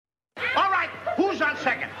Who's on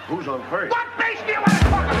second? Who's on first? What base do you want to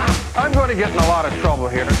talk about? I'm going to get in a lot of trouble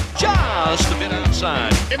here. Just a bit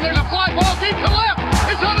outside. If there's a fly ball deep to left,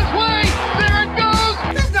 it's on its way. There it goes.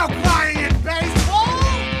 There's no flying in baseball.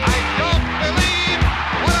 I don't believe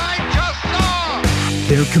what I just saw.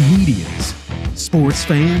 They're comedians, sports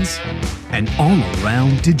fans, and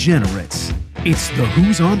all-around degenerates. It's the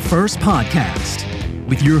Who's on First podcast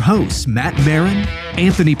with your hosts Matt Marin,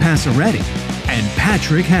 Anthony Passaretti, and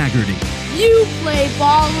Patrick Haggerty. You play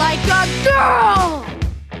ball like a girl!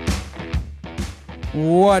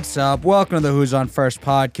 What's up? Welcome to the Who's on First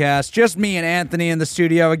podcast. Just me and Anthony in the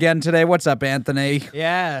studio again today. What's up, Anthony?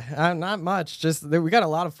 Yeah, not much. Just we got a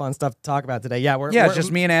lot of fun stuff to talk about today. Yeah, we're It's just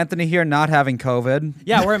me and Anthony here, not having COVID.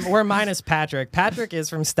 Yeah, we're minus Patrick. Patrick is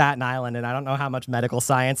from Staten Island, and I don't know how much medical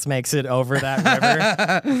science makes it over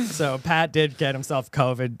that river. So Pat did get himself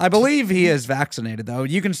COVID. I believe he is vaccinated, though.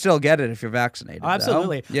 You can still get it if you're vaccinated. Oh,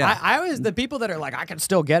 absolutely. Though. Yeah. I always, the people that are like, I can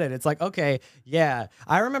still get it. It's like, okay, yeah.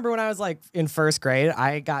 I remember when I was like in first grade,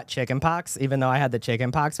 I got chickenpox, even though I had the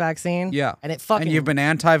chickenpox vaccine. Yeah. And it fucking. And you've been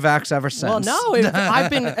anti-vax ever since. Well, no,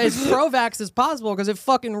 I've been as pro-vax as possible because it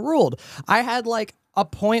fucking ruled. I had like a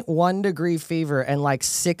 0.1 degree fever and like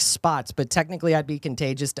 6 spots, but technically I'd be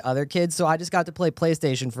contagious to other kids, so I just got to play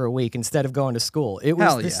PlayStation for a week instead of going to school. It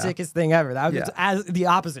was the sickest thing ever. That was as the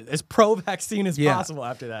opposite, as pro-vaccine as possible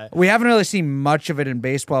after that. We haven't really seen much of it in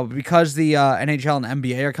baseball, but because the NHL and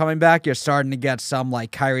NBA are coming back, you're starting to get some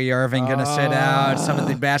like Kyrie Irving going to sit out, some of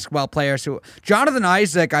the basketball players who... Jonathan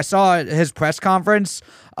Isaac, I saw his press conference.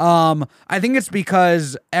 I think it's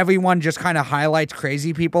because everyone just kind of highlights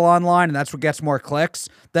crazy people online, and that's what gets more clicks.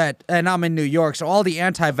 And I'm in New York, so all the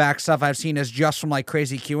anti-vax stuff I've seen is just from like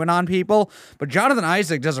crazy QAnon people. But Jonathan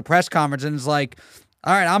Isaac does a press conference and is like,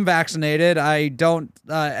 all right, I'm vaccinated. I don't,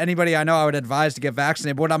 anybody I know I would advise to get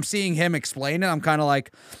vaccinated. But when I'm seeing him explain it, I'm kind of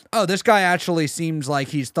like, oh, this guy actually seems like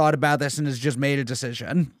he's thought about this and has just made a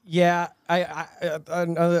decision. Yeah,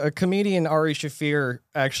 a comedian, Ari Shafir,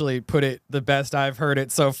 actually put it the best I've heard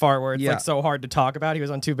it so far, where it's like so hard to talk about. He was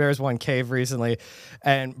on Two Bears, One Cave recently,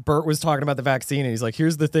 and Bert was talking about the vaccine, and he's like,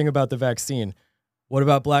 here's the thing about the vaccine. What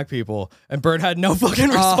about black people? And Bert had no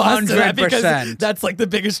fucking response to that because that's like the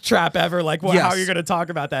biggest trap ever. Like, how are you going to talk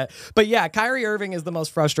about that? But yeah, Kyrie Irving is the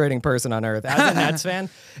most frustrating person on earth. As a Nets fan,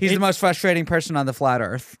 he's the most frustrating person on the flat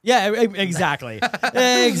earth. Yeah, exactly.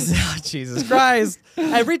 Jesus Christ.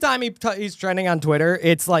 Every time he's trending on Twitter,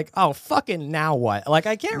 it's like, oh, fucking now what? Like,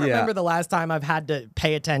 I can't remember the last time I've had to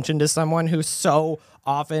pay attention to someone who so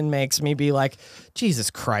often makes me be like, Jesus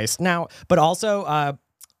Christ. Now, but also,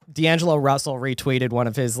 D'Angelo Russell retweeted one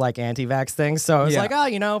of his like anti-vax things, so it's like,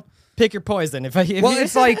 oh, pick your poison. It's like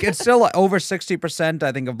it's still over 60%,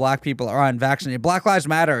 I think, of black people are unvaccinated. Black Lives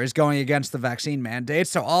Matter is going against the vaccine mandate,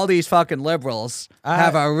 so all these fucking liberals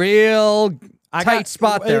have a real tight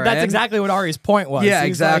spot there. That's exactly what Ari's point was. Yeah, He's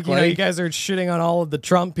exactly. Like, you guys are shitting on all of the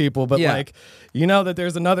Trump people, but like, you know that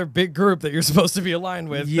there's another big group that you're supposed to be aligned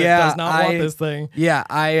with that does not want this thing. Yeah,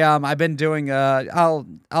 I've been doing I'll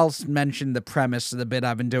mention the premise of the bit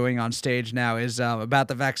I've been doing on stage now is about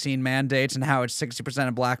the vaccine mandates and how it's 60%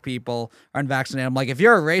 of black people are unvaccinated. I'm like, if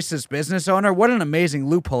you're a racist business owner, what an amazing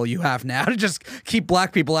loophole you have now to just keep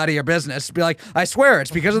black people out of your business. Be like, I swear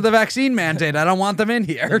it's because of the vaccine mandate. I don't want them in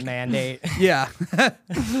here. The mandate. Yeah.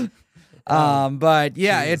 But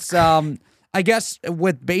yeah, it's I guess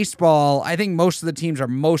with baseball, I think most of the teams are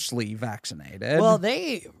mostly vaccinated. Well,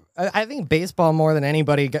 I think baseball more than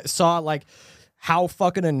anybody saw like how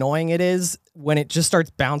fucking annoying it is when it just starts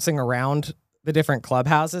bouncing around the different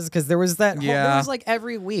clubhouses, because there was that there was like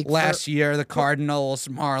every week last year, the Cardinals,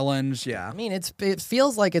 Marlins. I mean, it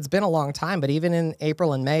feels like it's been a long time, but even in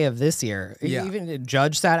April and May of this year, even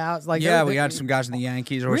Judge sat out. Like, we got some guys in the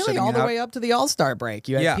Yankees who were really sitting all the out. way up to the All-Star break.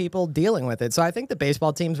 You had people dealing with it, so I think the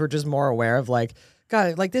baseball teams were just more aware of like,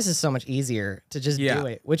 God, like this is so much easier to just do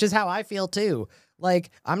it, which is how I feel too.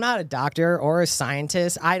 Like, I'm not a doctor or a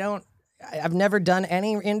scientist. I've never done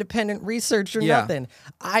any independent research or nothing.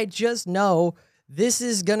 I just know this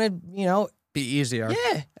is gonna, be easier.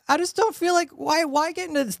 Yeah. I just don't feel like why get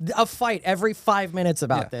into a fight every 5 minutes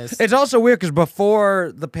about this? It's also weird because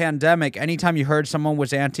before the pandemic, anytime you heard someone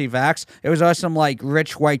was anti-vax, it was always some like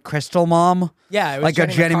rich white crystal mom. Yeah, it was like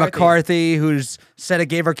Jenny a Jenny McCarthy who's said it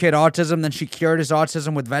gave her kid autism, then she cured his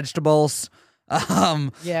autism with vegetables. Or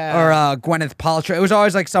Gwyneth Paltrow. It was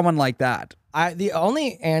always like someone like that. The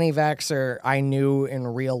only anti-vaxxer I knew in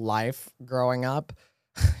real life growing up,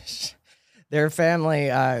 their family,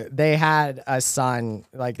 they had a son,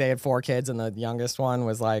 like they had 4 kids, and the youngest one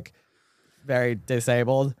was like very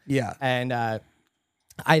disabled. Yeah. And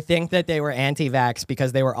I think that they were anti-vax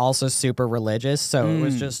because they were also super religious. So it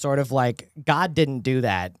was just sort of like, God didn't do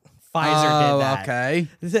that. Pfizer did that.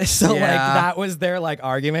 Okay. So like that was their like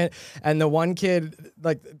argument. And the one kid,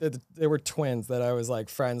 like they were twins that I was like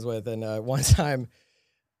friends with, and one time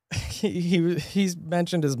he's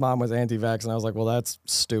mentioned his mom was anti-vax, and I was like, well, that's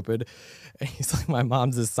stupid. And he's like, my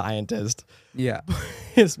mom's a scientist. Yeah.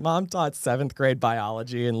 His mom taught 7th grade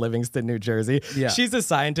biology in Livingston, New Jersey. Yeah. She's a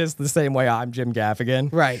scientist the same way I'm Jim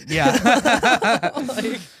Gaffigan. Right. Yeah.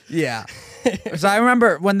 Yeah. So I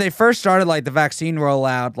remember when they first started like the vaccine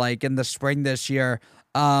rollout, like in the spring this year,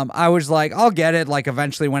 I was like, I'll get it, like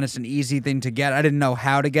eventually when it's an easy thing to get. I didn't know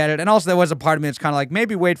how to get it. And also there was a part of me that's kind of like,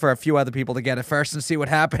 maybe wait for a few other people to get it first and see what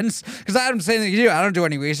happens. Because I don't say anything to you. I don't do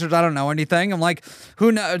any research. I don't know anything. I'm like,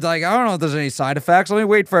 who knows? Like, I don't know if there's any side effects. Let me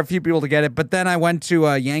wait for a few people to get it. But then I went to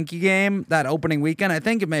a Yankee game that opening weekend. I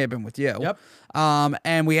think it may have been with you. Yep.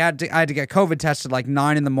 And I had to get COVID tested like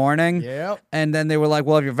 9 in the morning. Yep. And then they were like,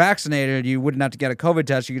 well, if you're vaccinated, you wouldn't have to get a COVID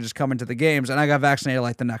test. You could just come into the games. And I got vaccinated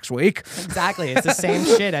like the next week. Exactly. It's the same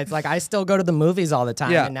shit. It's like I still go to the movies all the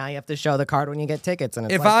time, Yeah. and now you have to show the card when you get tickets. And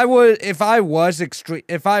it's If like,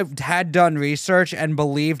 if I had done research and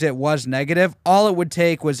believed it was negative, all it would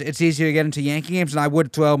take was it's easier to get into Yankee games, and I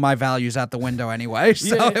would throw my values out the window anyway.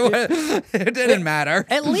 So it didn't matter.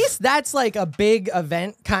 at least that's like a big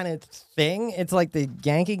event kind of thing. It's like the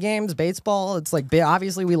Yankee games, baseball. It's like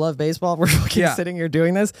obviously we love baseball. We're fucking sitting here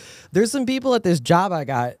doing this. There's some people at this job I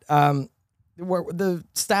got where the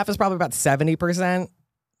staff is probably about 70%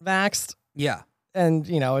 vaxxed. Yeah. And,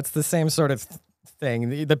 you know, it's the same sort of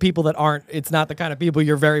thing. The people that aren't, it's not the kind of people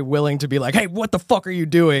you're very willing to be like, hey, what the fuck are you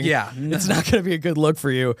doing? Yeah. It's not going to be a good look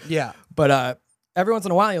for you. Yeah. But every once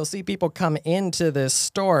in a while, you'll see people come into this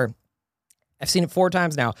store. I've seen it 4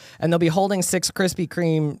 times now, and they'll be holding 6 Krispy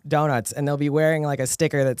Kreme donuts, and they'll be wearing like a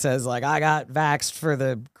sticker that says like, I got vaxxed for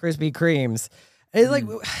the Krispy Kremes. It's like,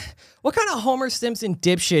 what kind of Homer Simpson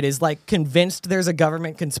dipshit is like convinced there's a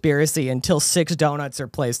government conspiracy until 6 donuts are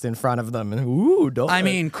placed in front of them? And ooh, donut. I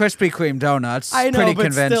mean, Krispy Kreme donuts. I know, pretty but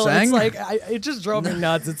convincing. still, it's like it just drove me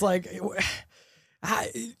nuts. It's like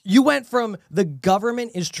you went from the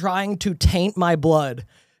government is trying to taint my blood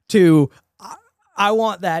to I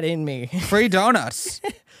want that in me. Free donuts.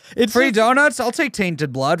 It's free just, donuts? I'll take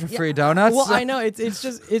tainted blood for free donuts. Well, I know it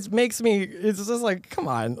makes me. It's just like, come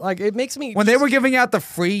on, like it makes me. When they were giving out the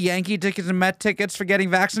free Yankee tickets and Met tickets for getting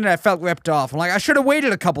vaccinated, I felt ripped off. I'm like, I should have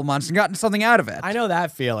waited a couple months and gotten something out of it. I know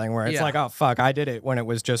that feeling where it's like, oh fuck, I did it when it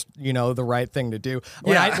was just the right thing to do.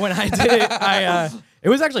 When I did it, it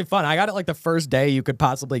was actually fun. I got it like the first day you could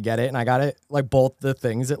possibly get it, and I got it like both the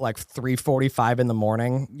things at like 3:45 in the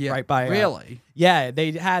morning. Yeah, right by really. Yeah,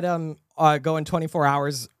 they had going 24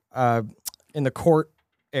 hours in the court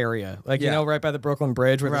area, like right by the Brooklyn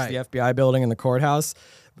Bridge where there's the FBI building and the courthouse.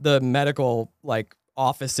 The medical like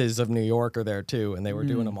offices of New York are there too, and they were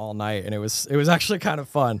doing them all night, and it was actually kind of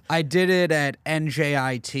fun. I did it at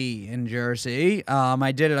NJIT in Jersey.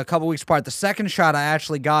 I did it a couple weeks apart. The second shot I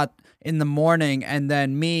actually got in the morning, and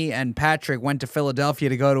then me and Patrick went to Philadelphia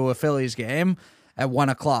to go to a Phillies game at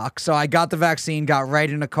 1:00. So I got the vaccine, got right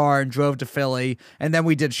in a car, and drove to Philly. And then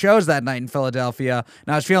we did shows that night in Philadelphia.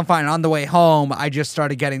 And I was feeling fine. On the way home, I just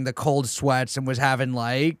started getting the cold sweats and was having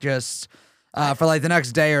like just for like the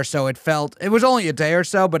next day or so. It was only a day or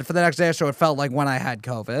so, but for the next day or so, it felt like when I had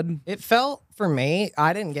COVID. It felt for me,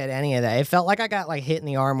 I didn't get any of that. It felt like I got like hit in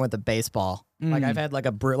the arm with a baseball. Like I've had like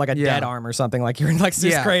a dead arm or something. Like you're in like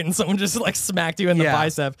 6th grade and someone just like smacked you in the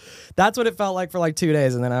bicep. That's what it felt like for like 2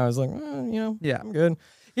 days, and then I was like, I'm good.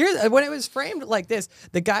 Here's when it was framed like this.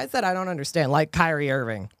 The guys that I don't understand, like Kyrie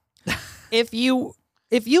Irving, if you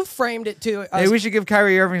framed it to, hey, we should give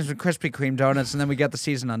Kyrie Irving some Krispy Kreme donuts, and then we get the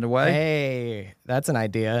season underway. Hey, that's an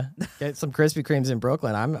idea. Get some Krispy Kremes in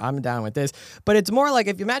Brooklyn. I'm down with this. But it's more like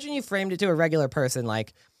imagine you framed it to a regular person.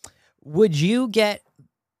 Like, would you get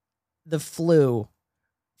the flu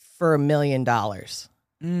for $1 million?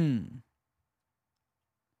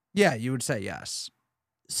 Yeah, you would say yes.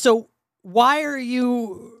 So why are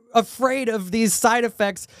you afraid of these side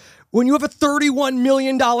effects when you have a $31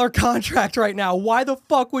 million contract right now? Why the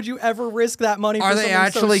fuck would you ever risk that money for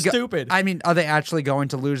something so stupid? I mean, are they actually going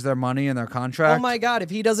to lose their money in their contract? Oh my God, if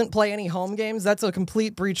he doesn't play any home games, that's a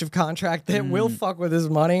complete breach of contract that will fuck with his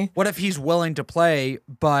money. What if he's willing to play,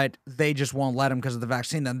 but they just won't let him because of the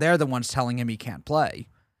vaccine? Then they're the ones telling him he can't play.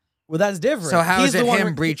 Well, that's different. So how is it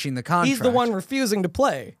him breaching the contract? He's the one refusing to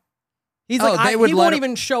play. He's he won't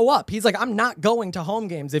even show up. He's like, I'm not going to home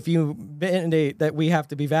games if you mandate that we have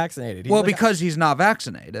to be vaccinated. Well, because he's not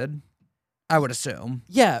vaccinated. I would assume.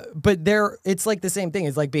 Yeah, but it's like the same thing.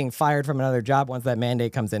 It's like being fired from another job once that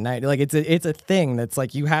mandate comes in. Like it's a thing that's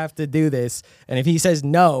like you have to do this, and if he says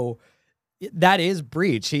no, that is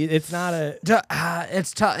breach. It's not a.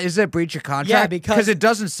 It's tough. Is it breach of contract? Yeah, because it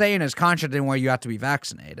doesn't say in his contract anywhere you have to be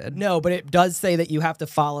vaccinated. No, but it does say that you have to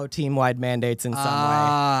follow team-wide mandates in some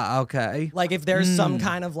way. Okay. Like if there's some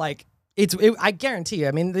kind of like. I guarantee you.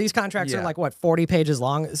 I mean, these contracts are like, what, 40 pages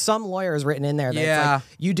long? Some lawyer has written in there that like,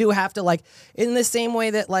 you do have to, like, in the same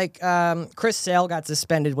way that, like, Chris Sale got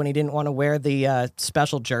suspended when he didn't want to wear the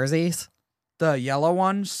special jerseys. The yellow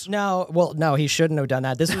ones? No, he shouldn't have done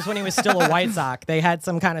that. This was when he was still a White Sox. They had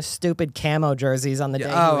some kind of stupid camo jerseys on the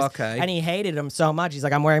day. Okay. And he hated them so much. He's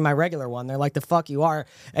like, I'm wearing my regular one. They're like, the fuck you are.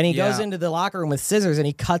 And he goes into the locker room with scissors and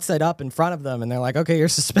he cuts it up in front of them. And they're like, okay, you're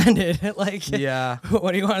suspended. Like,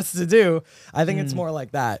 what do you want us to do? I think it's more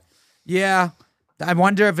like that. Yeah. I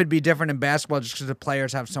wonder if it'd be different in basketball just because the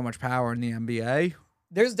players have so much power in the NBA.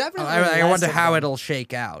 There's definitely. I wonder how it'll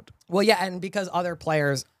shake out. Well, yeah, and because other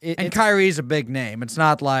players, and Kyrie's a big name. It's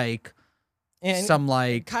not like some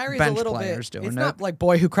like Kyrie's bench a little players bit, doing it's it. not like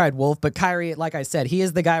Boy Who Cried Wolf, but Kyrie, like I said, he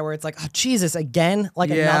is the guy where it's like, oh Jesus, again, like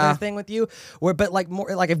another thing with you. But like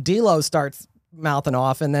more like if D'Lo starts mouthing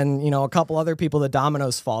off, and then a couple other people, the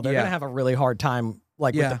dominoes fall, they're gonna have a really hard time.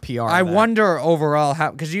 Like with the PR. I wonder overall how,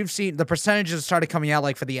 because you've seen the percentages started coming out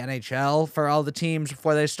like for the NHL for all the teams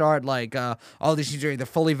before they start. Like all these teams are either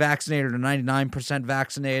fully vaccinated or 99%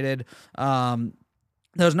 vaccinated.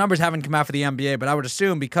 Those numbers haven't come out for the NBA, but I would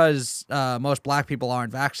assume because most black people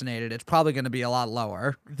aren't vaccinated, it's probably going to be a lot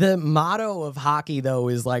lower. The motto of hockey, though,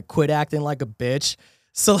 is like quit acting like a bitch.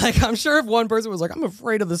 So, like, I'm sure if one person was like, I'm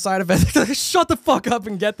afraid of the side effects, like, shut the fuck up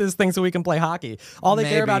and get this thing so we can play hockey. All they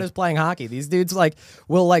care about is playing hockey. These dudes, like,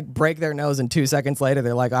 will, like, break their nose and 2 seconds later,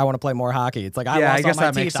 they're like, I want to play more hockey. It's like, I lost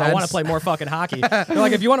all my teeth. I want to play more fucking hockey. They're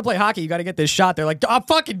like, if you want to play hockey, you got to get this shot. They're like, oh,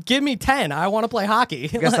 fucking give me 10. I want to play hockey.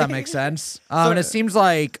 I guess that makes sense. And it seems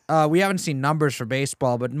like we haven't seen numbers for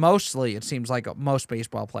baseball, but mostly it seems like most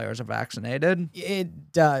baseball players are vaccinated.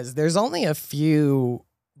 It does. There's only a few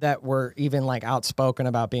that were even like outspoken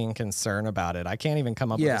about being concerned about it. I can't even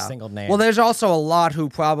come up with a single name. Well, there's also a lot who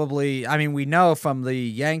probably, I mean, we know from the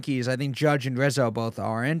Yankees, I think Judge and Rizzo both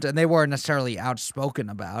aren't, and they weren't necessarily outspoken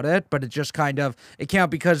about it, but it just kind of, it came out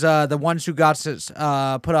because the ones who got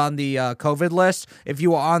put on the COVID list, if you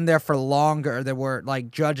were on there for longer, there were, like,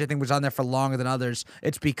 Judge, I think, was on there for longer than others,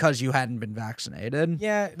 it's because you hadn't been vaccinated.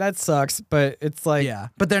 Yeah, that sucks, but it's like... Yeah,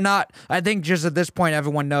 but they're not, I think just at this point,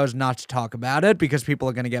 everyone knows not to talk about it because people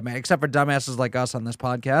are going to get mad, except for dumbasses like us on this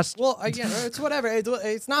podcast. Well, again, it's whatever.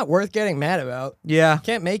 It's not worth getting mad about. Yeah,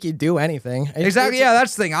 can't make you do anything. Exactly. Yeah,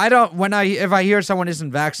 that's the thing. I don't. If I hear someone isn't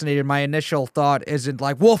vaccinated, my initial thought isn't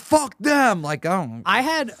like, well, fuck them. Like, oh. I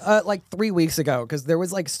had like 3 weeks ago because there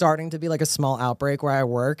was like starting to be like a small outbreak where I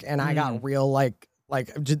work, and I got real like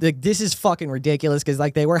this is fucking ridiculous because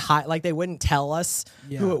like they were high, like they wouldn't tell us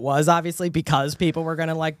who it was, obviously, because people were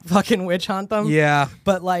gonna like fucking witch hunt them. Yeah.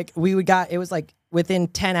 But like it was like within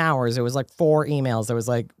 10 hours, it was like 4 emails. It was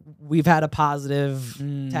like, we've had a positive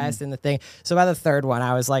test in the thing. So by the third one,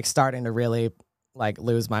 I was like starting to really like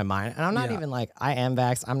lose my mind. And I'm not even like, I am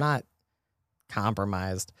vaxxed. I'm not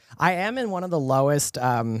compromised. I am in one of the lowest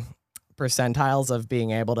percentiles of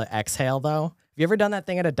being able to exhale though. Have you ever done that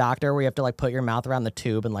thing at a doctor where you have to like put your mouth around the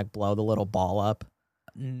tube and like blow the little ball up?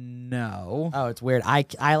 No. Oh, it's weird.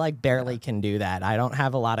 I like barely can do that. I don't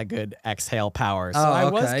have a lot of good exhale power. So I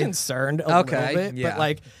was concerned a little bit, but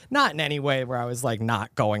like not in any way where I was like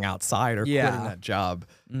not going outside or quitting that job.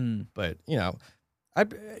 But I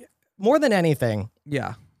more than anything,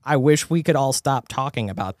 I wish we could all stop talking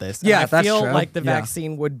about this. Yeah, and I feel like the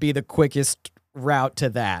vaccine would be the quickest route to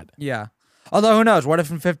that. Yeah. Although, who knows? What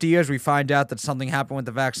if in 50 years we find out that something happened with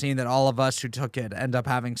the vaccine that all of us who took it end up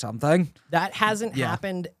having something? That hasn't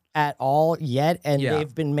happened at all yet, and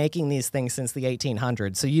they've been making these things since the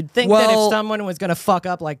 1800s. So you'd think that if someone was going to fuck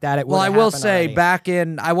up like that, it would. Well, I will say,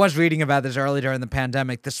 I was reading about this early during the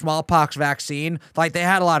pandemic. The smallpox vaccine, like they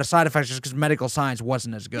had a lot of side effects just because medical science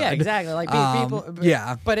wasn't as good. Yeah, exactly. Like people.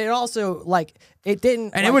 But it also like. It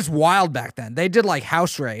didn't. And it was wild back then. They did like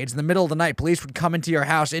house raids in the middle of the night. Police would come into your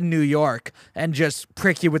house in New York and just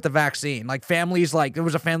prick you with the vaccine. Like families, like there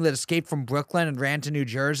was a family that escaped from Brooklyn and ran to New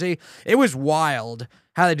Jersey. It was wild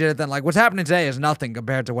how they did it then. Like what's happening today is nothing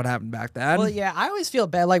compared to what happened back then. Well, yeah, I always feel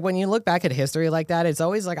bad. Like when you look back at history like that, it's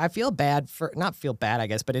always like I feel bad for, not feel bad, I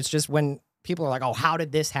guess, but it's just when people are like, oh, how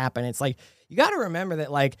did this happen? It's like, you got to remember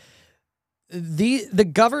that like, the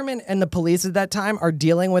government and the police at that time are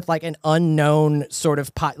dealing with like an unknown sort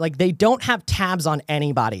of like they don't have tabs on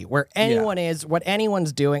anybody, where anyone is, what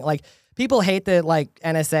anyone's doing. Like people hate the like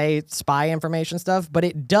NSA spy information stuff, but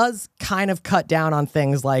it does kind of cut down on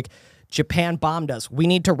things like Japan bombed us. We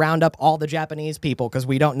need to round up all the Japanese people because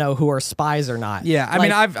we don't know who are spies or not. Yeah, I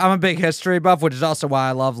mean, I'm a big history buff, which is also why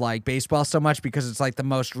I love like baseball so much, because it's like the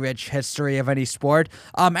most rich history of any sport.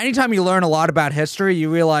 Anytime you learn a lot about history,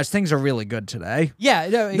 you realize things are really good today. Yeah,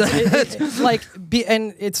 no, and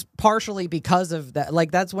it's partially because of that.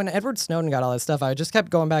 Like that's when Edward Snowden got all that stuff. I just kept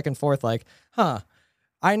going back and forth, like,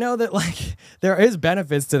 I know that like there is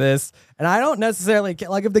benefits to this, and I don't necessarily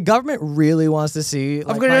like if the government really wants to see.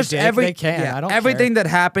 Like, they can. Yeah, I don't. Everything that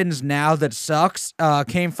happens now that sucks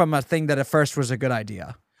came from a thing that at first was a good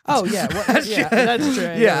idea. Oh yeah, that's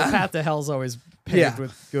true. Yeah, the path to hell's always paved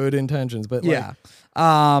with good intentions, but like,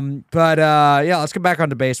 let's get back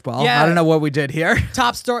onto baseball. Yeah. I don't know what we did here.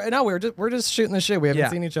 Top story. No, we're just shooting the shit. We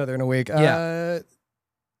haven't seen each other in a week.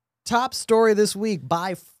 Top story this week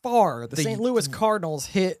by far: the St. Louis Cardinals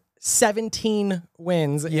hit 17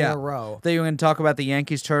 wins in a row. They were going to talk about the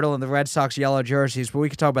Yankees turtle and the Red Sox yellow jerseys, but we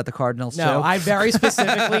could talk about the Cardinals too. No, I very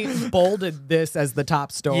specifically bolded this as the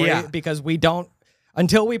top story because we don't.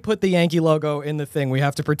 Until we put the Yankee logo in the thing, we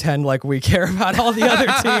have to pretend like we care about all the other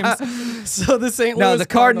teams. So the St. Louis the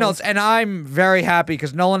Cardinals, and I'm very happy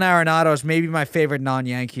because Nolan Arenado is maybe my favorite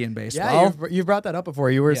non-Yankee in baseball. Yeah, you brought that up before.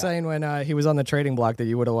 You were saying when he was on the trading block that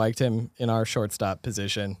you would have liked him in our shortstop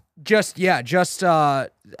position.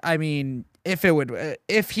 I mean, if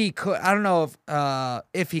he could, I don't know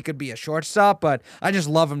if he could be a shortstop, but I just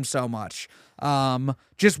love him so much.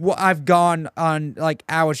 I've gone on like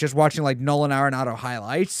hours just watching like Nolan Arenado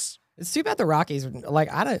highlights. It's too bad the Rockies,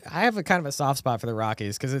 like I have a kind of a soft spot for the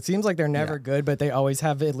Rockies because it seems like they're never good, but they always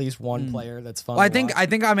have at least one player that's fun. Well, I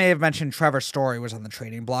think I may have mentioned Trevor Story was on the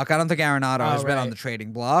trading block. I don't think Arenado has been on the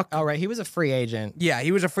trading block. Oh right, he was a free agent. Yeah,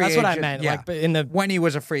 he was a free agent. That's what I meant. Yeah. Like, but when he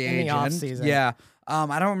was a free in agent, the off season. Yeah.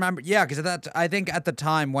 I don't remember. Yeah, because I think at the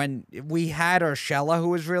time when we had Urshela, who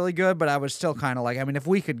was really good, but I was still kind of like, I mean, if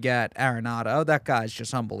we could get Arenado, that guy's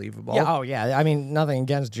just unbelievable. Yeah. Oh yeah. I mean, nothing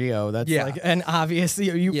against Gio. That's like, and obviously,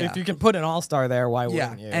 if you can put an all-star there, why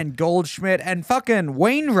wouldn't you? And Goldschmidt and fucking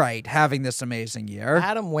Wainwright having this amazing year.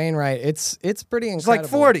 Adam Wainwright, it's pretty incredible.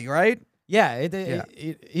 It's like 40, right? Yeah,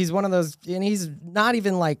 he's one of those, and he's not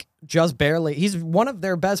even like just barely. He's one of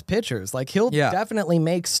their best pitchers. Like he'll definitely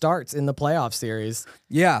make starts in the playoff series.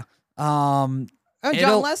 Yeah. John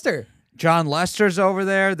Lester. John Lester's over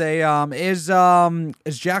there. They is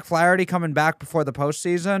Jack Flaherty coming back before the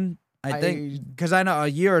postseason? I think because I know a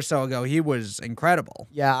year or so ago he was incredible.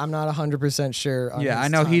 Yeah, I'm not 100% sure. I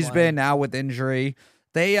know he's been out with injury.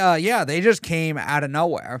 They just came out of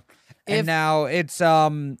nowhere, and now it's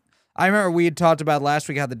I remember we had talked about last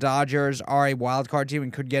week how the Dodgers are a wild card team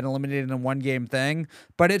and could get eliminated in a one-game thing,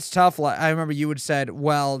 but it's tough. I remember you had said,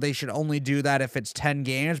 well, they should only do that if it's 10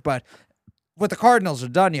 games, but what the Cardinals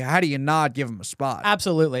have done, how do you not give them a spot?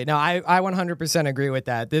 Absolutely. No, I 100% agree with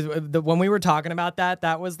that. When we were talking about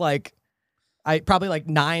that was like, probably like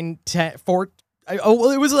 9, 10, 4.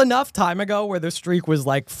 It was enough time ago where the streak was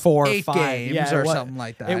like 4 or 5 games or something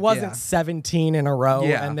like that. It wasn't 17 in a row,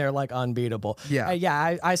 and they're like unbeatable.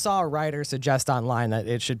 Yeah, I saw a writer suggest online that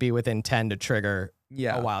it should be within 10 to trigger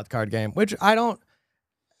a wild card game, which I don't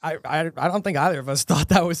think either of us thought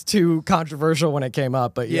that was too controversial when it came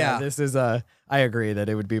up. But this is I agree that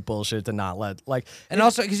it would be bullshit to not let and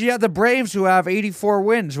also because you have the Braves who have 84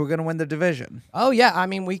 wins who are going to win the division. Oh yeah, I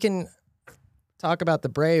mean we can talk about the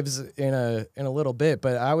Braves in a little bit,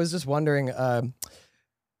 but I was just wondering,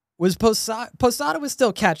 was Posada was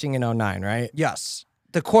still catching in 09, right? Yes.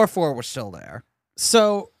 The core four was still there.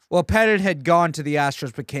 So, well, Pettit had gone to the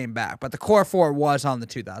Astros but came back, but the core four was on the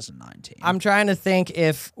 2019. I'm trying to think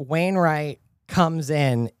if Wainwright comes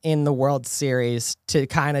in the World Series to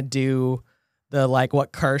kind of do the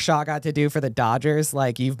what Kershaw got to do for the Dodgers,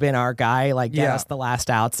 like you've been our guy, get us the last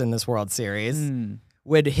outs in this World Series.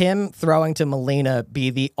 Would him throwing to Molina be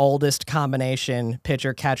the oldest combination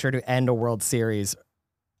pitcher-catcher to end a World Series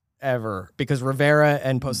ever? Because Rivera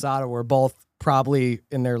and Posada were both probably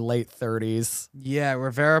in their late 30s. Yeah,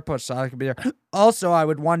 Rivera, Posada could be there. Also, I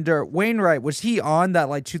would wonder, Wainwright, was he on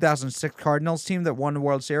that 2006 Cardinals team that won the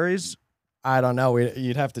World Series? I don't know.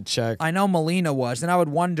 You'd have to check. I know Molina was, and I would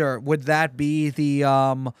wonder, would that be the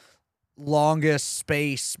longest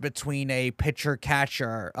space between a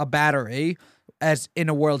pitcher-catcher, a battery, as in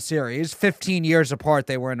a World Series. 15 years apart,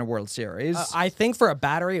 they were in a World Series. I think for a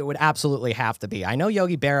battery, it would absolutely have to be. I know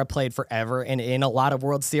Yogi Berra played forever and in a lot of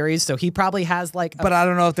World Series, so he probably has like. But I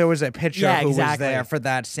don't know if there was a pitcher who was exactly. there for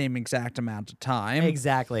that same exact amount of time.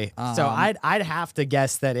 Exactly. So I'd have to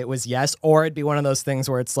guess that it was yes, or it'd be one of those things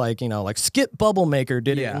where it's like, like Skip Bubblemaker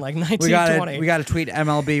did it in like 1920. We got to tweet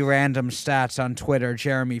MLB random stats on Twitter,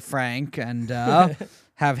 Jeremy Frank, and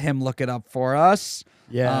have him look it up for us.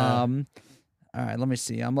 Yeah. All right, let me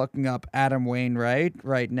see. I'm looking up Adam Wainwright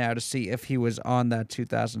right now to see if he was on that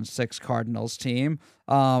 2006 Cardinals team.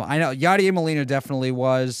 I know Yadier Molina definitely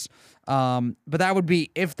was, but that would be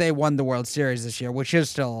if they won the World Series this year, which is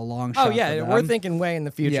still a long shot. Oh, yeah, we're thinking way in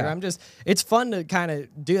the future. Yeah. It's fun to kind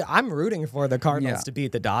of do. I'm rooting for the Cardinals to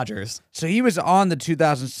beat the Dodgers. So he was on the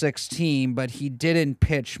 2006 team, but he didn't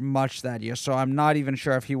pitch much that year, so I'm not even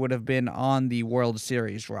sure if he would have been on the World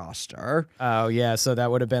Series roster. Oh, yeah, so that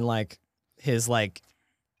would have been like his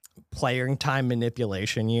player time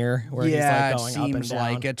manipulation year where he's like going up and down. It seems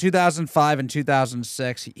like it. 2005 and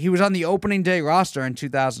 2006. He was on the opening day roster in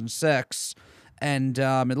 2006, and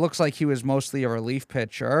it looks like he was mostly a relief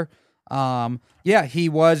pitcher. He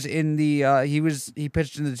was in the he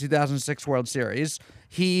pitched in the 2006 World Series.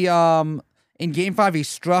 He in Game 5 he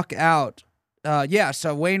struck out.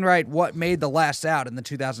 So Wainwright made the last out in the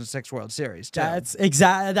 2006 World Series too. That's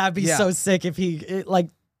exactly. That'd be so sick if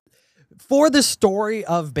for the story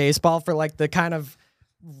of baseball, for the kind of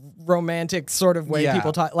romantic sort of way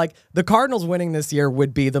people talk, the Cardinals winning this year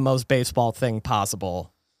would be the most baseball thing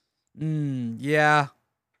possible. Yeah.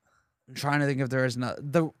 I'm trying to think if there is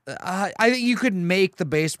I think you could make the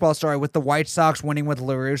baseball story with the White Sox winning with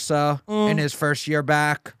La Russa in his first year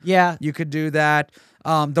back. Yeah. You could do that.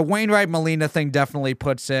 The Wainwright Molina thing definitely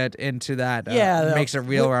puts it into that. Makes it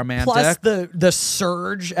real romantic. Plus the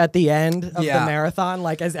surge at the end of the marathon,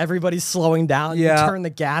 as everybody's slowing down, you turn the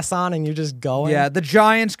gas on and you're just going. Yeah, the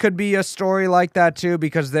Giants could be a story like that too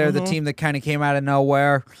because they're the team that kind of came out of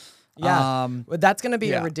nowhere. Yeah, that's going to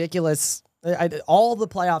be a ridiculous. All the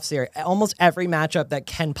playoff series, almost every matchup that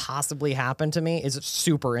can possibly happen to me is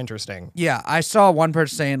super interesting. Yeah, I saw one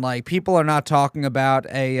person saying people are not talking about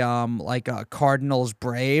a Cardinals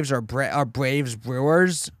Braves or Braves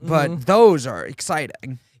Brewers, but those are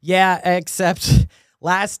exciting. Yeah, except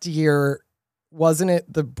last year wasn't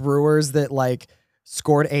it the Brewers that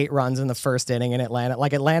scored 8 runs in the first inning in Atlanta?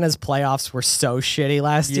 Atlanta's playoffs were so shitty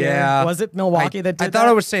last year. Was it Milwaukee that did that? I thought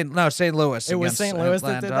it was St. Louis. It was St. Louis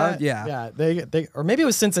that did that? Yeah. They or maybe it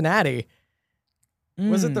was Cincinnati.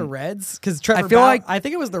 Was it the Reds? Because Trevor I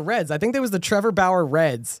think it was the Reds. I think it was the Trevor Bauer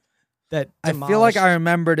Reds that demolished. I feel like I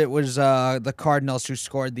remembered it was the Cardinals who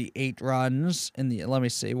scored the 8 runs in the, let me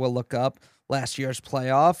see, we'll look up last year's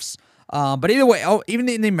playoffs. But either way, even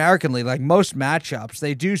in the American League, most matchups,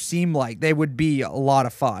 they do seem like they would be a lot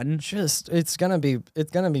of fun. It's gonna be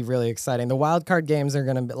really exciting. The wild card games are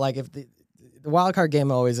gonna be if the wild card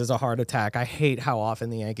game always is a heart attack. I hate how often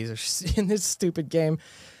the Yankees are in this stupid game,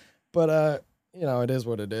 but it is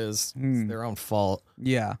what it is. It's their own fault.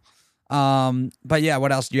 Yeah. But yeah,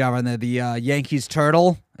 what else do you have on there? The Yankees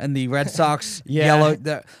turtle and the Red Sox yellow.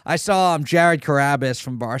 I saw Jared Carabas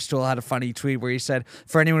from Barstool had a funny tweet where he said,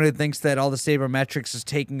 for anyone who thinks that all the sabermetrics is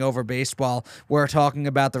taking over baseball, we're talking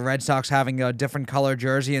about the Red Sox having a different color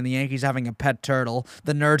jersey and the Yankees having a pet turtle.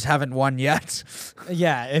 The nerds haven't won yet.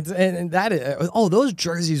 Yeah, and that is, those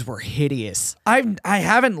jerseys were hideous. I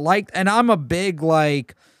haven't liked, and I'm a big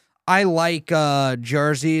I like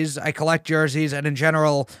jerseys. I collect jerseys, and in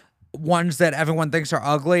general, ones that everyone thinks are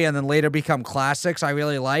ugly and then later become classics I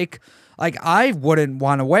really like. I wouldn't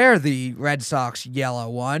want to wear the Red Sox yellow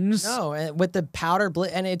ones. No, with the powder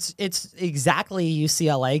and it's exactly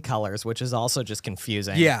UCLA colors, which is also just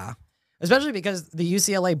confusing. Yeah. Especially because the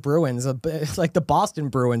UCLA Bruins, the Boston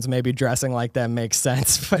Bruins maybe dressing like them makes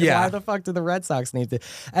sense. But why the fuck do the Red Sox need to?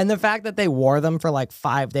 And the fact that they wore them for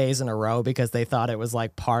 5 days in a row because they thought it was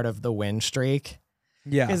part of the win streak.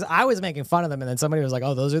 Yeah. Because I was making fun of them, and then somebody was like,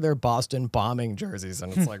 "Oh, those are their Boston bombing jerseys,"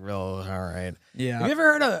 and it's all right. Yeah.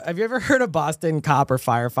 Have you ever heard a Boston cop or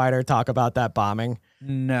firefighter talk about that bombing?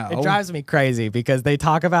 No. It drives me crazy because they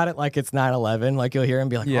talk about it like it's 9/11. You'll hear them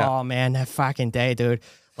be like, "Oh man, that fucking day, dude!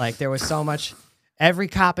 There was so much." Every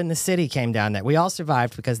cop in the city came down there. We all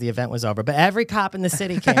survived because the event was over, but every cop in the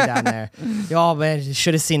city came down there. Oh man, you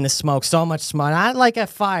should have seen the smoke. So much smoke. Not like a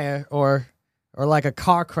fire or a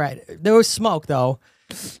car crash. There was smoke though.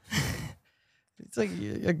 It's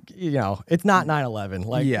it's not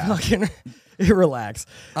 9/11. Relax.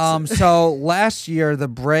 So last year the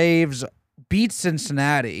Braves beat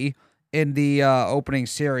Cincinnati in the opening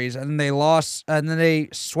series, and they lost, and then they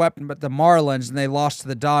swept the Marlins, and they lost to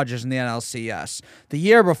the Dodgers in the NLCS. The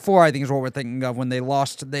year before, I think, is what we're thinking of when they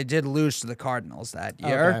did lose to the Cardinals that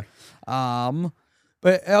year. Okay.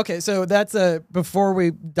 But okay, so that's before we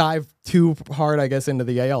dive too hard, I guess, into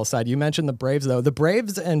the AL side. You mentioned the Braves, though. The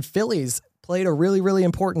Braves and Phillies played a really, really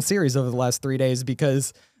important series over the last 3 days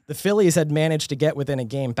because the Phillies had managed to get within a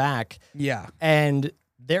game back. Yeah. And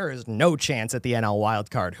there is no chance at the NL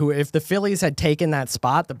wildcard. If the Phillies had taken that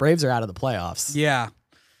spot, the Braves are out of the playoffs. Yeah.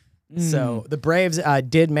 So the Braves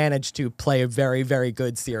did manage to play a very, very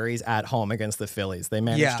good series at home against the Phillies. They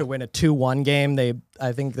managed to win a 2-1 game.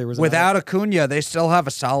 I think there was without Acuna, they still have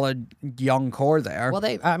a solid young core there. Well,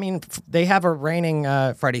 they have a reigning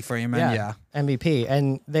Freddie Freeman, MVP,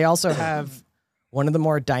 and they also have one of the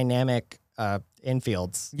more dynamic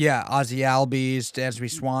infields. Yeah, Ozzie Albies, Dansby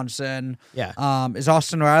Swanson. Yeah. Is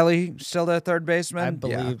Austin Riley still their third baseman? I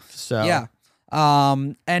believe so. Yeah.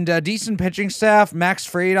 And a decent pitching staff. Max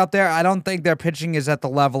Fried out there. I don't think their pitching is at the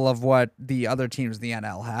level of what the other teams in the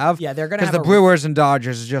NL have. Yeah, they're gonna have because the Brewers and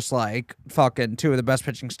Dodgers is just like fucking two of the best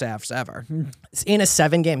pitching staffs ever. In a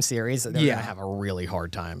 7-game series, they're gonna have a really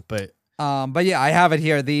hard time. But yeah, I have it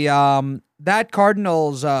here. The that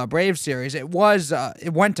Cardinals Braves series, it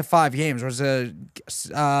went to 5 games. It was a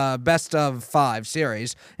best of 5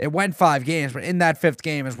 series. It went 5 games, but in that 5th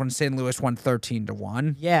game is when St. Louis won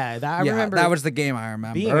 13-1. Yeah, I remember that was the game I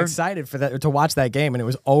remember. Being excited for that to watch that game, and it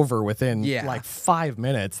was over within like 5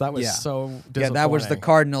 minutes. That was so disappointing. Yeah, that was the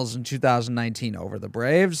Cardinals in 2019 over the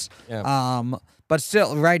Braves. Yeah. But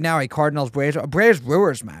still, right now, a Cardinals-Brewers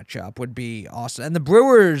matchup would be awesome. And the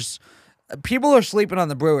Brewers, people are sleeping on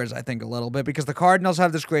the Brewers, I think, a little bit because the Cardinals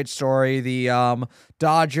have this great story. The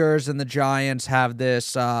Dodgers and the Giants have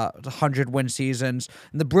this 100-win seasons.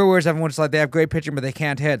 And the Brewers, everyone's like, they have great pitching, but they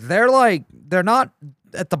can't hit. They're not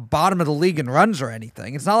at the bottom of the league in runs or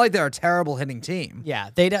anything. It's not like they're a terrible hitting team. Yeah,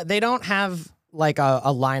 they don't have like a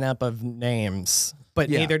lineup of names. But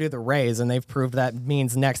neither do the Rays, and they've proved that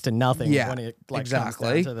means next to nothing when it comes down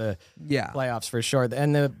to the playoffs for sure.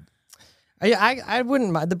 And I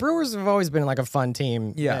wouldn't mind. The Brewers have always been like a fun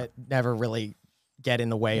team that never really get in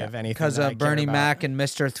the way of anything. Because of Bernie Mac and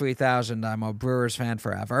Mr. 3000, I'm a Brewers fan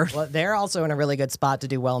forever. Well, they're also in a really good spot to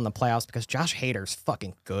do well in the playoffs because Josh Hader's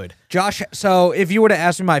fucking good. So if you were to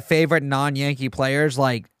ask me my favorite non-Yankee players,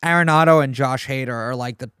 like Arenado and Josh Hader are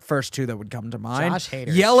like the first 2 that would come to mind. Josh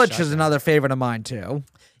Hader. Yelich is another favorite of mine too.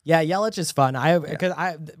 Yeah, Yelich is fun.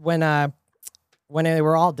 When they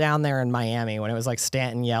were all down there in Miami, when it was like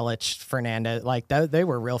Stanton, Yelich, Fernandez, like they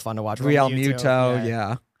were real fun to watch. Real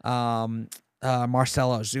Muto,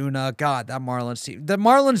 Marcelo Ozuna. God, that Marlins team. The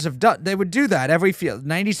Marlins they would do that every field.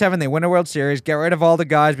 97, they win a World Series, get rid of all the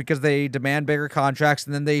guys because they demand bigger contracts,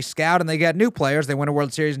 and then they scout and they get new players. They win a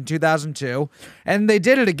World Series in 2002, and they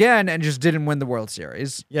did it again and just didn't win the World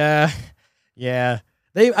Series. Yeah.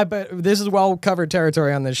 But this is well covered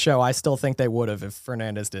territory on this show. I still think they would have if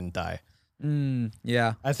Fernandez didn't die.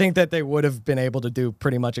 Yeah. I think that they would have been able to do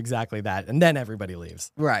pretty much exactly that, and then everybody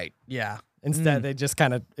leaves. Right. Yeah. Instead, they just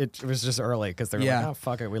it was just early because they're like, oh,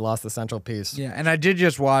 fuck it, we lost the central piece. Yeah, and I did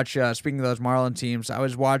just watch, speaking of those Marlin teams, I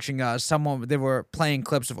was watching they were playing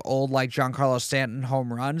clips of old, like, Giancarlo Stanton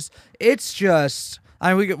home runs. It's just,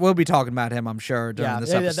 we'll be talking about him, I'm sure, during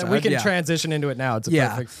this episode. We can transition into it now. It's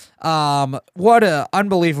perfect. What a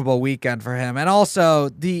unbelievable weekend for him. And also,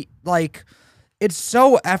 it's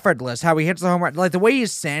so effortless how he hits the home run. Like, the way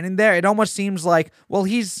he's standing there, it almost seems like, well,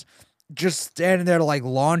 he's just standing there to like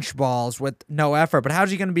launch balls with no effort, but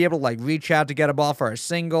how's he going to be able to like reach out to get a ball for a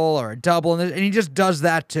single or a double? And he just does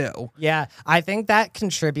that too. Yeah, I think that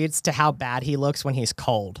contributes to how bad he looks when he's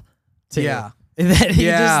cold too. Yeah. That he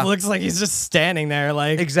just looks like he's just standing there,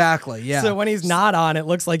 like exactly. Yeah. So when he's not on, it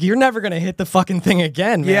looks like you're never gonna hit the fucking thing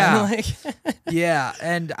again, man. Yeah. Like, yeah.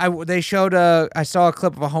 And they showed I saw a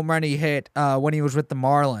clip of a home run he hit when he was with the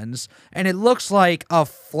Marlins, and it looks like a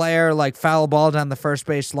flare, like foul ball down the first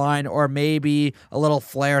base line, or maybe a little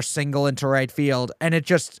flare single into right field, and it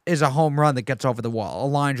just is a home run that gets over the wall, a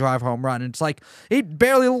line drive home run. And it's like he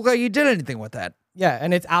barely looked like he did anything with that. Yeah,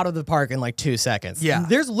 and it's out of the park in like 2 seconds. Yeah.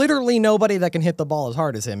 There's literally nobody that can hit the ball as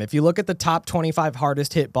hard as him. If you look at the top 25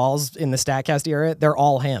 hardest hit balls in the StatCast era, they're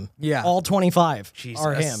all him. Yeah. All 25 Jesus,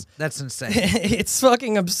 are him. That's insane. It's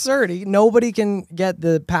fucking absurd. Nobody can get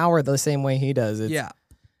the power the same way he does.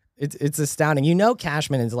 It's astounding. You know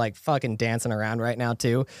Cashman is like fucking dancing around right now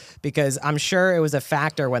too, because I'm sure it was a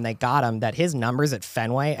factor when they got him that his numbers at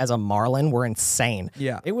Fenway as a Marlin were insane.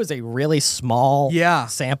 Yeah. It was a really small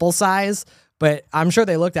sample size. But I'm sure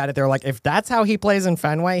they looked at it. They're like, if that's how he plays in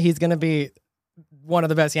Fenway, he's going to be one of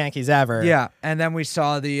the best Yankees ever. Yeah, and then we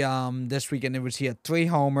saw the this weekend he had 3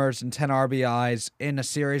 homers and 10 RBIs in a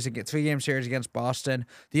 3-game series against Boston.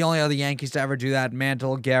 The only other Yankees to ever do that: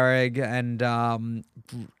 Mantle, Gehrig,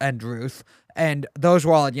 and Ruth. And those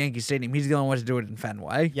were all at Yankee Stadium. He's the only one to do it in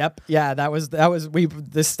Fenway. Yep. Yeah,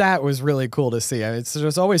 the stat was really cool to see.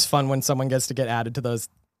 It's always fun when someone gets to get added to those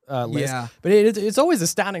lists. Yeah. But it's always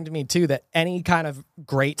astounding to me too that any kind of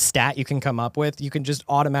great stat you can come up with, you can just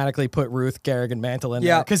automatically put Ruth, Gehrig, and Mantle in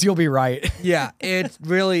there because you'll be right. Yeah, it's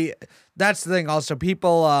really, that's the thing. Also,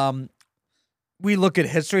 people, we look at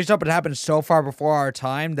history stuff, but it happened so far before our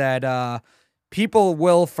time that people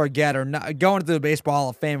will forget. Or not, going to the Baseball Hall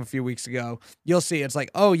of Fame a few weeks ago, you'll see it's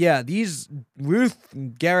like, oh yeah, these Ruth,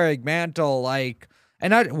 Gehrig, Mantle, like,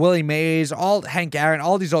 and not Willie Mays, all Hank Aaron,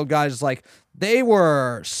 all these old guys, like, they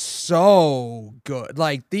were so good.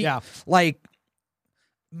 Like like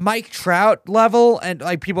Mike Trout level, and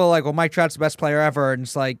like people are like, well, Mike Trout's the best player ever, and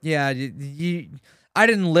it's like, yeah, I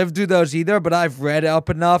didn't live through those either, but I've read up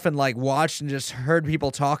enough and like watched and just heard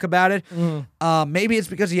people talk about it. Maybe it's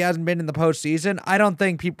because he hasn't been in the postseason. I don't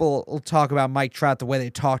think people will talk about Mike Trout the way they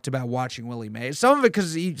talked about watching Willie Mays. Some of it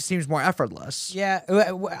because he seems more effortless. Yeah,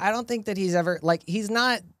 I don't think that he's ever, like, he's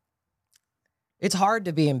not. It's hard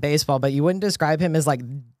to be in baseball, but you wouldn't describe him as like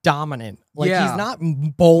dominant. Like he's not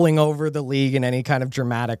bowling over the league in any kind of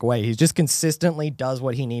dramatic way. He just consistently does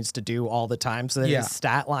what he needs to do all the time, so that his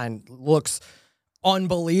stat line looks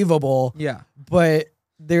unbelievable. Yeah, but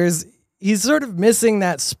he's sort of missing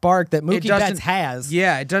that spark that Mookie Betts has.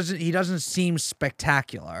 Yeah, he doesn't seem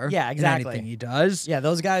spectacular. Yeah, exactly. In anything he does. Yeah,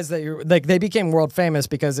 those guys that you're like, they became world famous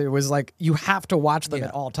because it was like you have to watch them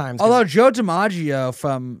at all times. Although Joe DiMaggio,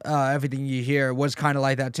 from everything you hear, was kind of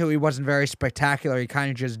like that too. He wasn't very spectacular. He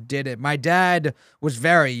kind of just did it. My dad was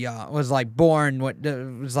very young. Was like born.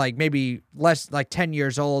 Was like maybe less, like 10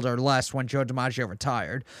 years old or less when Joe DiMaggio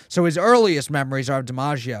retired. So his earliest memories are of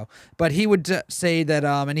DiMaggio. But he would say that,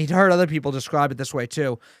 and he'd heard other people describe it this way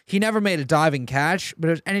too. He never made a diving catch,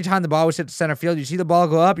 but anytime the ball was hit to center field, you see the ball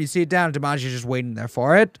go up, you see it down, and DiMaggio's just waiting there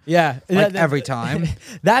for it. Yeah, like every time.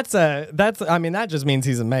 That's I mean, that just means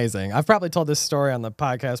he's amazing. I've probably told this story on the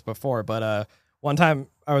podcast before, but one time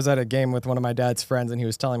I was at a game with one of my dad's friends, and he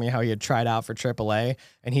was telling me how he had tried out for AAA,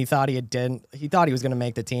 and he thought he was going to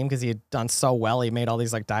make the team because he had done so well. He made all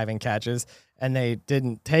these like diving catches, and they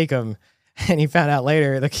didn't take him. And he found out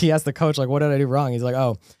later, like, he asked the coach, like, what did I do wrong? He's like,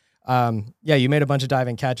 oh, yeah, you made a bunch of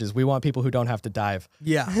diving catches. We want people who don't have to dive.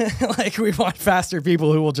 Yeah. Like, we want faster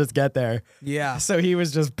people who will just get there. Yeah. So he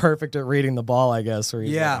was just perfect at reading the ball, I guess. Where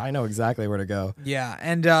he's like, I know exactly where to go. Yeah.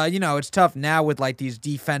 And, it's tough now with like these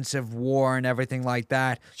defensive war and everything like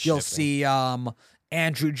that. You'll see,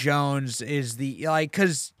 Andrew Jones is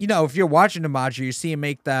because, if you're watching DiMaggio, you see him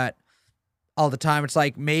make that all the time. It's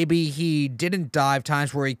like maybe he didn't dive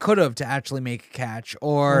times where he could have to actually make a catch,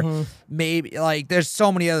 or maybe like there's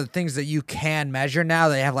so many other things that you can measure now.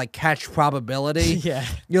 They have like catch probability. Yeah,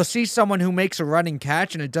 you'll see someone who makes a running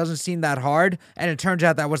catch and it doesn't seem that hard, and it turns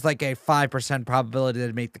out that was like a 5% probability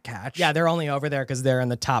to make the catch. Yeah, they're only over there because they're in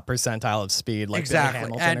the top percentile of speed, like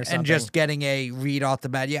exactly, and just getting a read off the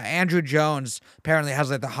bat. Yeah, Andrew Jones apparently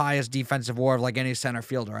has like the highest defensive WAR of like any center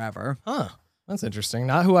fielder ever. Huh. That's interesting.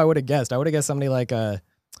 Not who I would have guessed. I would have guessed somebody like a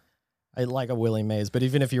Willie Mays. But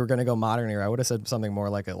even if you were going to go modern era, I would have said something more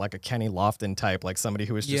like a Kenny Lofton type, like somebody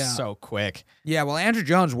who was just so quick. Yeah, well, Andrew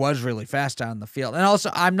Jones was really fast down the field. And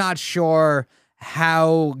also, I'm not sure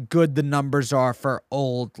how good the numbers are for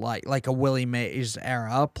old, like a Willie Mays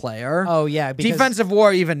era player. Oh, yeah. Defensive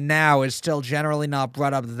WAR even now is still generally not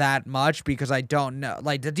brought up that much because I don't know.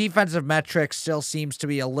 Like, the defensive metrics still seems to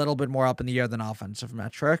be a little bit more up in the air than offensive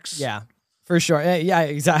metrics. Yeah. For sure. Yeah,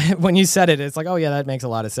 exactly. When you said it, it's like, oh, yeah, that makes a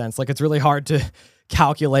lot of sense. Like, it's really hard to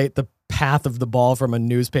calculate the path of the ball from a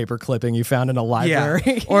newspaper clipping you found in a library.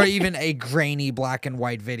 Yeah. Or even a grainy black and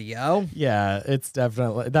white video. Yeah, it's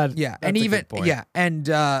definitely that. Yeah, and even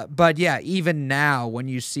but yeah, even now when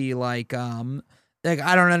you see like I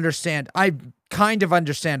don't understand. I kind of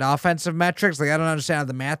understand offensive metrics. Like, I don't understand how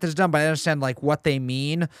the math is done, but I understand like what they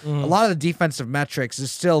mean. A lot of the defensive metrics is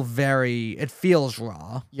still it feels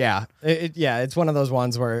raw. Yeah, it's one of those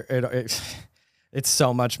ones where it's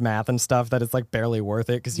so much math and stuff that it's like barely worth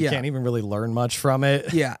it because you can't even really learn much from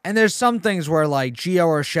it. Yeah, and there's some things where like Gio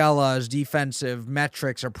Urshela's defensive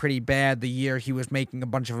metrics are pretty bad the year he was making a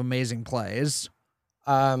bunch of amazing plays.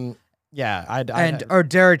 or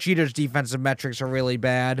Derek Jeter's defensive metrics are really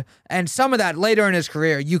bad. And some of that later in his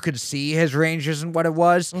career, you could see his range isn't what it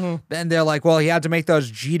was. Mm-hmm. And they're like, well, he had to make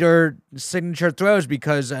those Jeter signature throws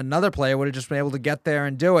because another player would have just been able to get there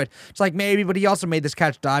and do it. It's like maybe, but he also made this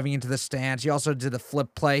catch diving into the stands. He also did the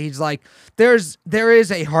flip play. He's like, there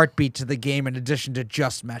is a heartbeat to the game in addition to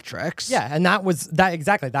just metrics. Yeah, and that was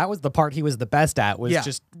the part he was the best at, was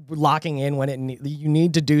just locking in when you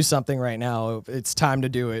need to do something right now. It's time to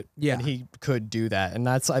do it. Yeah. And he could do that. And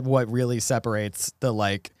that's what really separates the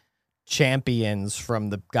like champions from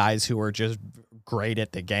the guys who are just great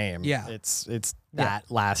at the game. Yeah. It's that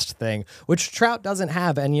last thing, which Trout doesn't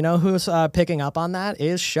have. And you know who's picking up on that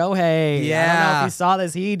is Shohei. Yeah. I don't know if you saw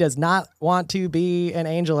this. He does not want to be an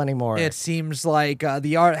Angel anymore. It seems like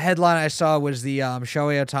the headline I saw was the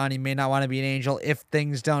Shohei Ohtani may not want to be an Angel if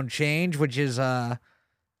things don't change, which is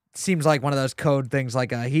seems like one of those code things.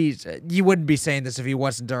 Like you wouldn't be saying this if he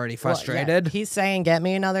wasn't already frustrated. Well, yeah. He's saying,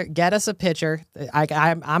 get us a pitcher.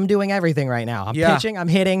 I'm doing everything right now. I'm Yeah. pitching, I'm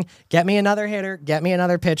hitting. Get me another hitter, get me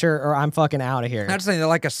another pitcher, or I'm fucking out of here. That's the thing. They're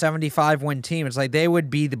like a 75-win team. It's like they would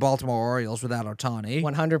be the Baltimore Orioles without Ohtani.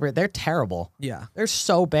 100%. They're terrible. Yeah. They're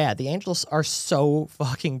so bad. The Angels are so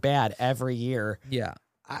fucking bad every year. Yeah.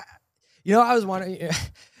 I was wondering,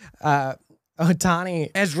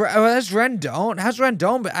 Ohtani. Has Rendon? How's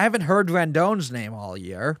Rendon? But I haven't heard Rendon's name all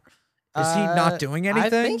year. Is he not doing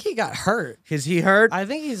anything? I think he got hurt. Is he hurt? I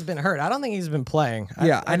think he's been hurt. I don't think he's been playing.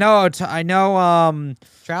 Yeah, I know.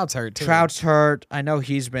 Trout's hurt too. Trout's hurt. I know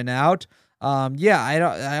he's been out.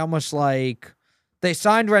 I almost like they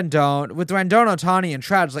signed Rendon with Rendon, Ohtani, and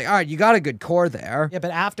Trout. It's like, all right, you got a good core there. Yeah,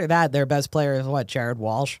 but after that, their best player is what? Jared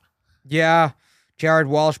Walsh. Yeah. Jared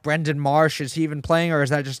Walsh, Brendan Marsh, is he even playing, or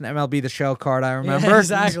is that just an MLB The Show card I remember? Yeah,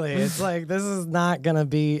 exactly. It's like, this isn't going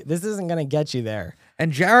to get you there.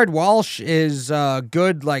 And Jared Walsh is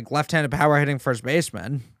good, like left-handed power hitting first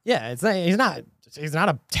baseman. Yeah, he's not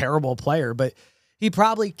a terrible player, but he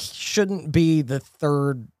probably shouldn't be the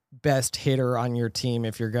third best hitter on your team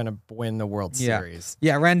if you're going to win the World Series.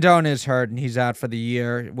 Yeah, Rendon is hurt, and he's out for the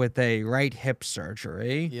year with a right hip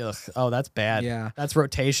surgery. Ugh. Oh, that's bad. Yeah. That's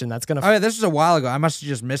rotation. That's going to... Oh, yeah, this was a while ago. I must have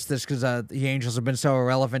just missed this because the Angels have been so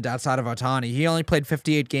irrelevant outside of Ohtani. He only played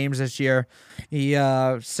 58 games this year. He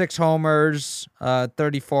 6 homers,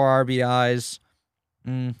 34 RBIs.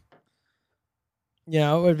 You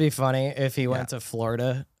know, it would be funny if he went to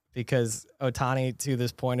Florida, because Ohtani, to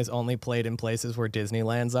this point, has only played in places where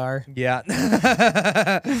Disneylands are. Yeah.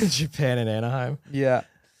 Japan and Anaheim. Yeah.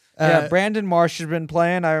 Brandon Marsh has been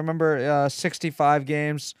playing. I remember 65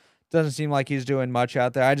 games. Doesn't seem like he's doing much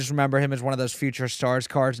out there. I just remember him as one of those future stars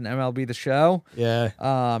cards in MLB The Show.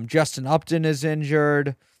 Yeah. Justin Upton is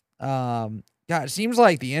injured. It seems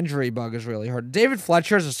like the injury bug is really hurt. David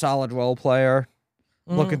Fletcher is a solid role player.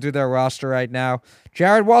 Looking through their roster right now.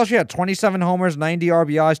 Jared Walsh, 27 homers, 90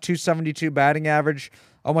 RBIs, 272 batting average,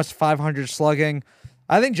 almost 500 slugging.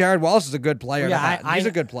 I think Jared Walsh is a good player. Yeah, he's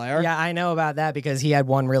a good player. Yeah, I know about that because he had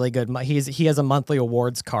one really good. He has a monthly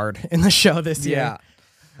awards card in the show this year. Yeah.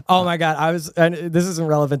 Oh my God, and this isn't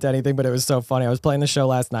relevant to anything, but it was so funny. I was playing the show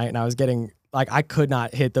last night and I was getting I could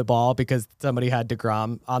not hit the ball because somebody had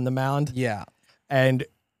DeGrom on the mound. Yeah. And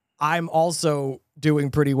I'm also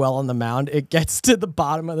doing pretty well on the mound. It gets to the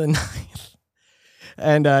bottom of the ninth,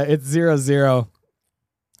 and it's 0-0.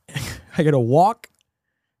 I get a walk,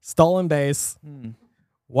 stolen base,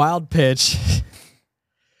 wild pitch,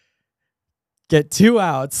 get 2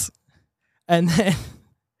 outs, and then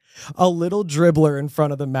a little dribbler in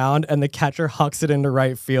front of the mound, and the catcher hucks it into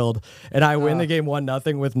right field, and I win the game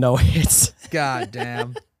 1-0 with no hits. God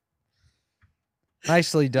damn.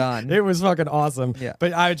 Nicely done. It was fucking awesome. Yeah.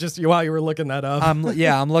 But I just, while you were looking that up. I'm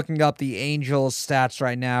looking up the Angels stats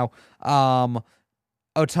right now.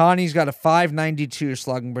 Ohtani's got a 592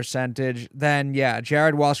 slugging percentage. Then,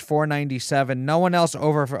 Jared Walsh, 497. No one else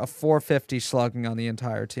over a 450 slugging on the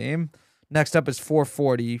entire team. Next up is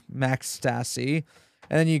 440, Max Stassi.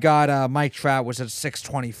 And then you got Mike Trout was at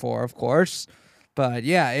 624, of course. But,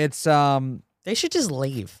 it's... They should just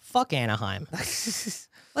leave. Fuck Anaheim.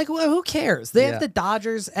 Like, who cares? They have the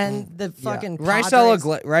Dodgers and the fucking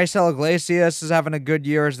Raisel Iglesias is having a good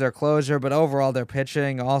year as their closer, but overall their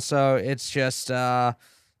pitching also, it's just,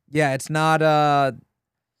 it's not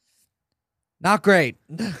great.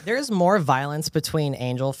 There's more violence between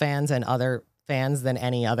Angel fans and other fans than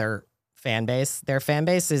any other fan base. Their fan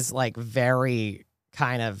base is, like, very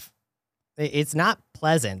kind of... It's not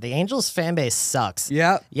pleasant. The Angels fan base sucks.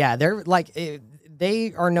 Yeah. Yeah, they're like...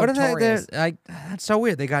 they are What are notorious. that's so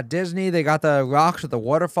weird. They got Disney. They got the rocks with the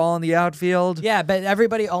waterfall in the outfield. Yeah, but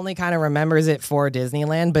everybody only kind of remembers it for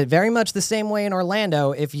Disneyland, but very much the same way in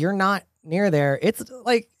Orlando. If you're not near there, it's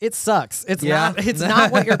like it sucks. It's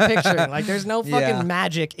not what you're picturing. Like there's no fucking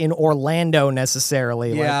magic in Orlando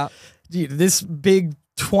necessarily. Yeah. Like, dude, this big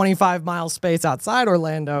 25-mile space outside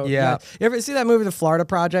Orlando. Yeah. You ever see that movie, The Florida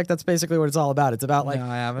Project? That's basically what it's all about. It's about like No,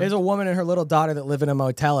 I haven't. there's a woman and her little daughter that live in a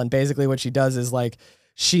motel, and basically what she does is like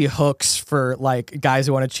she hooks for like guys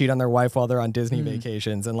who want to cheat on their wife while they're on Disney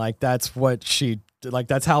vacations, and like that's what she like.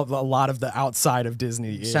 That's how a lot of the outside of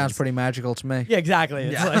Disney is. Sounds pretty magical to me. Yeah,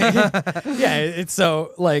 exactly. It's like, it's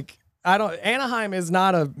so like Anaheim is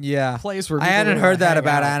not a place where I people hadn't really heard that hang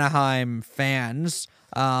about out. Anaheim fans.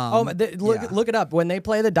 Look it up. When they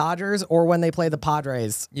play the Dodgers or when they play the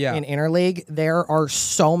Padres in interleague, there are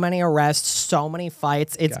so many arrests, so many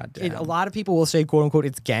fights. A lot of people will say, quote unquote,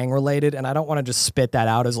 it's gang related, and I don't want to just spit that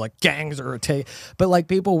out as like gangs are but like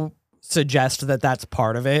people suggest that that's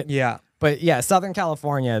part of it. Yeah. But yeah, Southern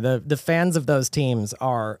California, the fans of those teams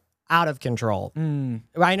are out of control.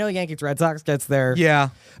 I know Yankees Red Sox gets there. Yeah.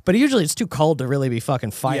 But usually it's too cold to really be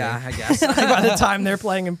fucking fighting. Yeah, I guess. By the time they're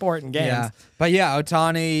playing important games. Yeah. But yeah,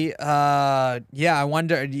 Ohtani, I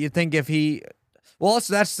wonder, do you think if he, well,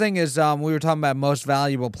 also that's the thing is, we were talking about most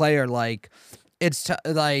valuable player, like,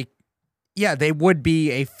 they would be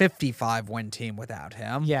a 55-win team without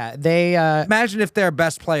him. Yeah, they... Imagine if their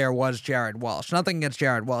best player was Jared Walsh. Nothing against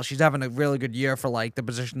Jared Walsh. He's having a really good year for, like, the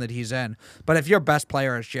position that he's in. But if your best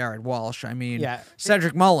player is Jared Walsh, I mean,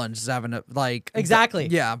 Cedric Mullins is having a, like... Exactly.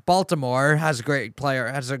 Baltimore has a great player.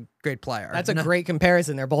 That's a great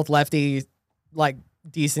comparison. They're both lefty, like,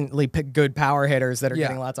 decently good power hitters that are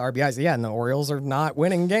getting lots of RBIs. Yeah, and the Orioles are not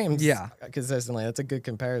winning games consistently. That's a good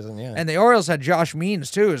comparison, yeah. And the Orioles had Josh Means,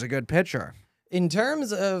 too, as a good pitcher. In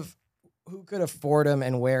terms of who could afford him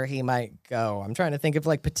and where he might go, I'm trying to think of,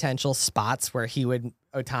 like, potential spots where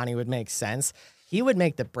Ohtani would make sense. He would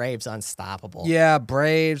make the Braves unstoppable. Yeah,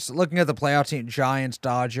 Braves. Looking at the playoff team, Giants,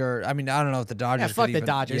 Dodgers. I mean, I don't know if the Dodgers. Yeah, fuck the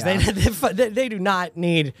Dodgers. Yeah. They do not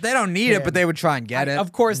need. They don't need it, but they would try and get it.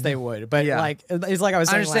 Of course they would, but like it's like I was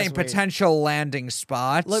saying. I'm just saying potential landing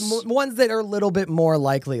spots. Ones that are a little bit more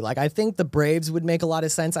likely. Like I think the Braves would make a lot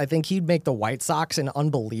of sense. I think he'd make the White Sox an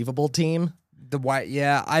unbelievable team. Could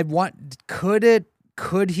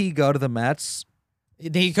he go to the Mets?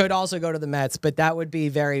 He could also go to the Mets, but that would be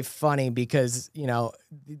very funny because, you know,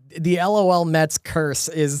 the LOL Mets curse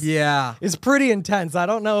is pretty intense. I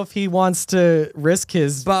don't know if he wants to risk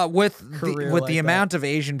his with career the amount of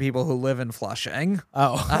Asian people who live in Flushing.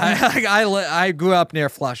 Oh. I grew up near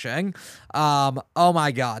Flushing. Oh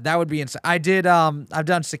my God, that would be insane. I've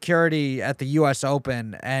done security at the US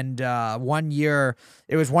Open, and 1 year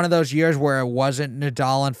it was one of those years where it wasn't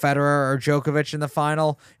Nadal and Federer or Djokovic in the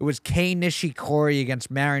final. It was Kei Nishikori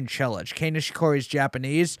against Marin Cilic. Kei Nishikori is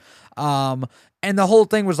Japanese. And the whole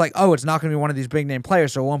thing was like, oh, it's not going to be one of these big name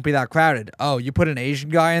players, so it won't be that crowded. Oh, you put an Asian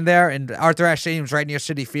guy in there, and Arthur Ashe Stadium's right near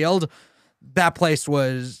Citi Field. That place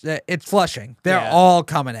it's Flushing. They're all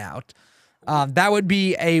coming out. That would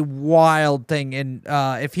be a wild thing. And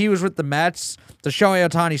if he was with the Mets, the Shohei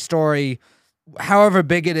Ohtani story, however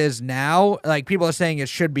big it is now, like people are saying it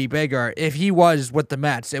should be bigger. If he was with the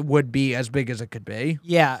Mets, it would be as big as it could be.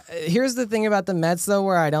 Yeah. Here's the thing about the Mets, though,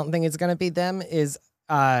 where I don't think it's going to be them, is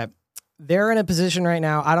they're in a position right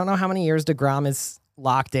now. I don't know how many years DeGrom is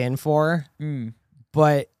locked in for,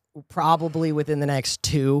 but probably within the next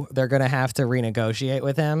 2, they're going to have to renegotiate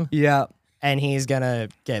with him. Yeah. And he's going to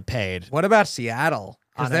get paid. What about Seattle?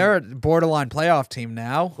 Because they're a borderline playoff team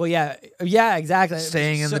now. Well, yeah, exactly.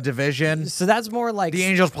 Staying in the division. So that's more like... The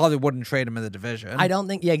Angels probably wouldn't trade him in the division. I don't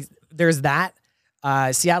think... Yeah, there's that.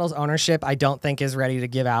 Seattle's ownership, I don't think, is ready to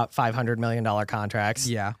give out $500 million contracts.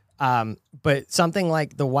 Yeah. But something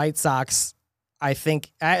like the White Sox, I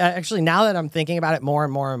think... actually, now that I'm thinking about it more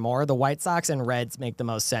and more and more, the White Sox and Reds make the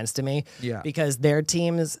most sense to me. Yeah. Because they're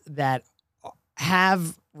teams that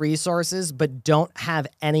have resources but don't have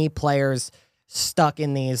any players stuck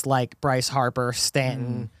in these like Bryce Harper,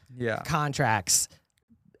 Stanton contracts.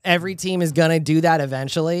 Every team is going to do that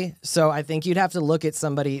eventually. So I think you'd have to look at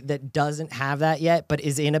somebody that doesn't have that yet, but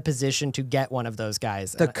is in a position to get one of those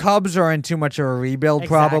guys. The Cubs are in too much of a rebuild,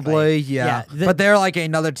 probably. Yeah. But they're like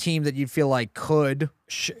another team that you'd feel like could.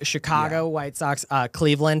 Chicago, White Sox,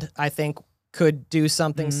 Cleveland, I think, could do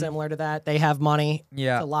something similar to that. They have money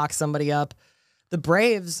to lock somebody up. The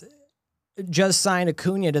Braves just signed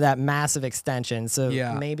Acuna to that massive extension, so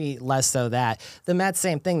maybe less so that. The Mets,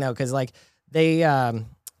 same thing, though, because like they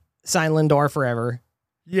signed Lindor forever.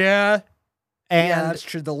 Yeah. And yeah, that's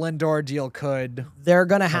true. The Lindor deal could. they're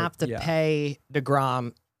going to have to pay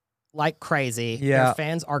DeGrom like crazy. Yeah. Their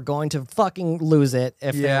fans are going to fucking lose it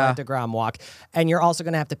if they Yeah. let DeGrom walk. And you're also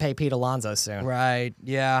going to have to pay Pete Alonso soon. Right.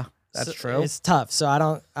 Yeah. That's So true. It's tough. So I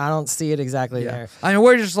don't see it exactly Yeah. there. I mean,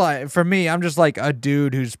 we're just like, for me, I'm just like a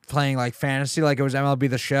dude who's playing like fantasy, like it was MLB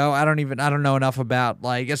The Show. I don't know enough about,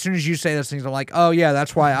 like, as soon as you say those things, I'm like, oh yeah,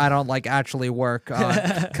 that's why I don't like actually work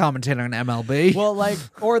commentating on MLB. Well, like,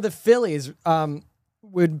 or the Phillies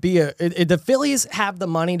would be if the Phillies have the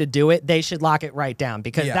money to do it, they should lock it right down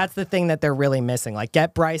because Yeah. that's the thing that they're really missing. Like,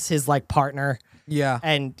 get Bryce his like partner, yeah.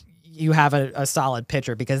 and you have a solid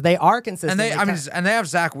pitcher because they are consistent. And they have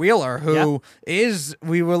Zach Wheeler, who is,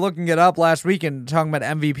 we were looking it up last week and talking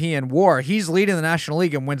about MVP and WAR. He's leading the National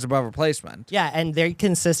League in wins above replacement. yeah, and they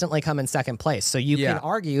consistently come in second place. So you Yeah. can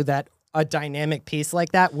argue that a dynamic piece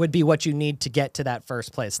like that would be what you need to get to that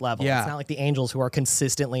first place level. Yeah. It's not like the Angels who are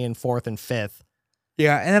consistently in 4th and 5th.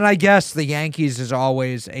 Yeah, and then I guess the Yankees is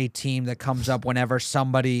always a team that comes up whenever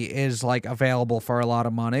somebody is like available for a lot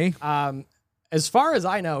of money. As far as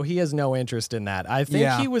I know, he has no interest in that. I think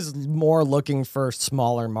Yeah. he was more looking for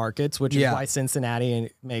smaller markets, which is Yeah. why Cincinnati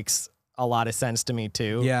makes a lot of sense to me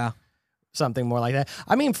too. Yeah. Something more like that.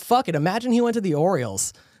 I mean, fuck it. Imagine he went to the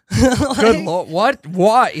Orioles. Good lord. What?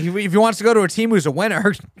 Why? If he wants to go to a team who's a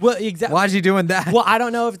winner, Well, exactly. why is he doing that? Well, I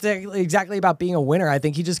don't know if it's exactly about being a winner. I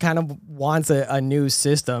think he just kind of wants a new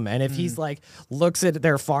system. And if he's like, looks at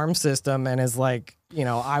their farm system and is like, you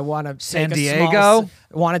know, I want to San Diego?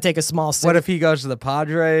 want to take a small What if he goes to the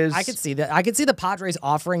Padres? I could see that. I could see the Padres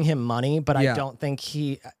offering him money, but Yeah. I don't think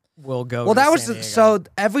he will go. Well, to that was San Diego. so.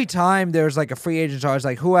 Every time there's like a free agent, I was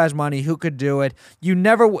like, "Who has money? Who could do it?" You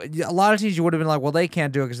never. A lot of teams you would have been like, "Well, they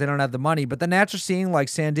can't do it because they don't have the money." But then after seeing like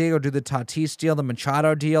San Diego do the Tatis deal, the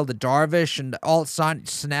Machado deal, the Darvish, and all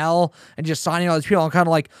Snell, and just signing all these people, I'm kind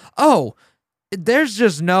of like, "Oh, there's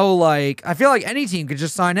just no like." I feel like any team could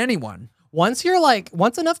just sign anyone. Once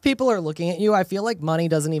enough people are looking at you, I feel like money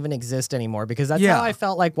doesn't even exist anymore because that's Yeah. how I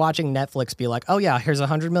felt like watching Netflix be like, oh yeah, here's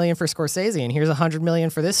 $100 million for Scorsese and here's $100 million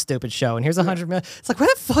for this stupid show and here's $100 million. It's like, where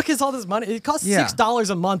the fuck is all this money? It costs Yeah. $6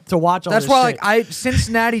 a month to watch all That's this why, shit. like,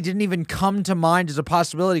 Cincinnati didn't even come to mind as a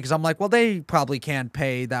possibility because I'm like, well, they probably can't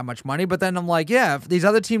pay that much money. But then I'm like, yeah, if these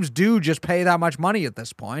other teams do just pay that much money at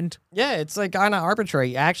this point. Yeah, it's like kind of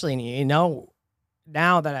arbitrary. Actually, you know,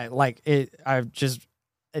 now that I like it, I've just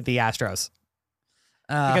the Astros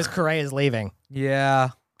because Correa is leaving.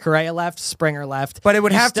 Yeah. Correa left, Springer left, But it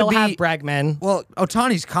would You have to still be- have Bregman. Well,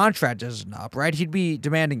 Otani's contract isn't up, right? He'd be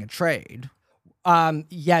demanding a trade.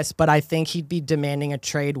 Yes, but I think he'd be demanding a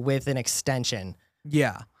trade with an extension.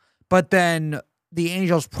 Yeah. But then the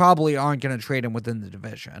Angels probably aren't going to trade him within the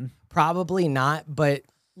division. Probably not, but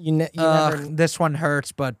you never. This one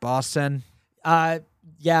hurts, but Boston.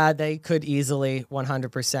 Yeah, they could easily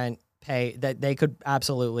 100% pay that. They could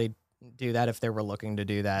absolutely do that if they were looking to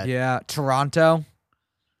do that. Yeah. Toronto.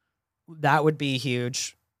 That would be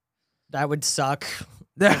huge. That would suck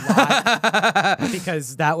because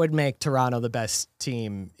that would make Toronto the best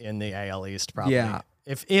team in the AL East. Probably. Yeah.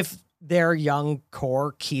 If their young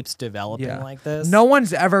core keeps developing like this. No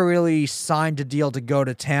one's ever really signed a deal to go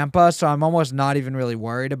to Tampa, so I'm almost not even really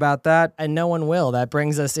worried about that. And no one will. That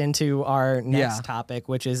brings us into our next topic,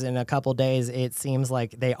 which is in a couple days. It seems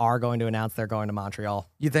like they are going to announce they're going to Montreal.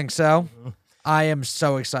 You think so? I am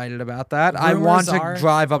so excited about that. I Rumors want to are-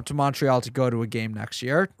 drive up to Montreal to go to a game next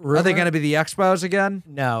year. Are they Rumor- going to be the Expos again?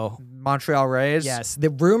 No. Montreal Rays? Yes.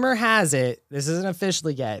 The rumor has it, this isn't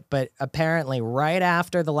officially yet, but apparently right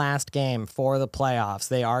after the last game for the playoffs,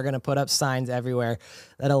 they are going to put up signs everywhere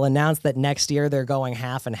that'll announce that next year they're going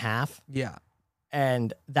half and half. Yeah.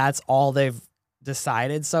 And that's all they've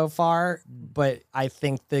decided so far. But I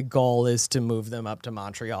think the goal is to move them up to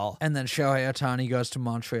Montreal, And then Shohei Ohtani goes to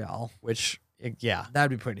Montreal. which, yeah,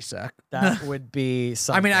 That'd be pretty sick. that would be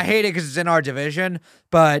something. I mean, I hate it because it's in our division,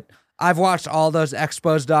 but I've watched all those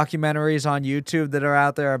Expos documentaries on YouTube that are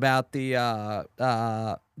out there about the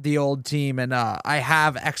old team, and I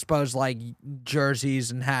have Expos like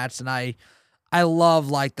jerseys and hats, and I love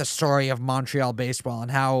like the story of Montreal baseball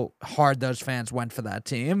and how hard those fans went for that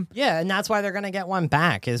team. Yeah, and that's why they're going to get one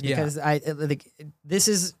back is because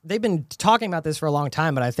they've been talking about this for a long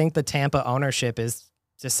time, but I think the Tampa ownership has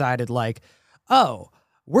decided like, oh,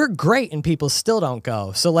 we're great and people still don't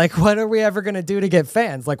go. So like, what are we ever going to do to get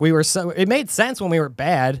fans? Like it made sense when we were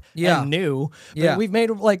bad and new. But Yeah. we've made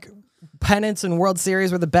like pennants and World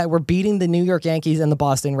Series we're beating the New York Yankees and the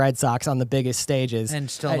Boston Red Sox on the biggest stages. And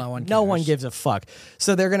still no one No one cares. gives a fuck.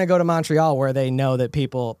 So they're going to go to Montreal where they know that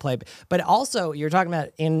people play. But also, you're talking about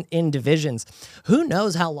in divisions. Who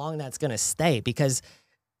knows how long that's going to stay? Because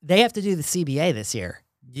they have to do the CBA this year.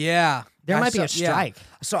 Yeah. There might be a strike. Yeah.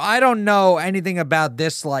 So I don't know anything about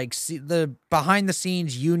this, like the behind the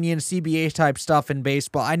scenes union CBA type stuff in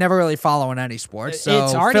baseball. I never really follow in any sports. So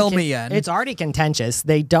fill me in. It's already contentious.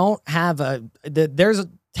 They don't have there's a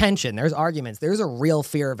tension. There's arguments. There's a real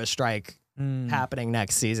fear of a strike happening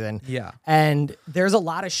next season. Yeah. And there's a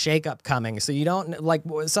lot of shakeup coming. So you don't like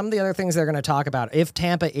some of the other things they're going to talk about. If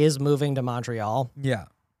Tampa is moving to Montreal, yeah.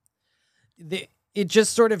 It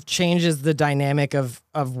just sort of changes the dynamic of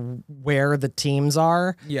where the teams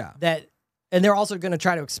are. Yeah. And they're also going to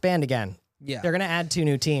try to expand again. Yeah. They're going to add 2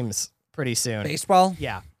 new teams pretty soon. Baseball?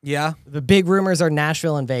 Yeah. Yeah. The big rumors are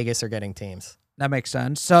Nashville and Vegas are getting teams. That makes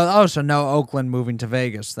sense. So no Oakland moving to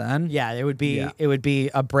Vegas then. Yeah, it would be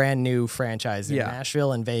a brand new franchise.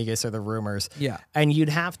 Nashville and Vegas are the rumors. Yeah. And you'd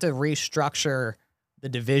have to restructure the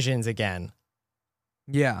divisions again.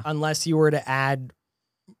 Yeah. Unless you were to add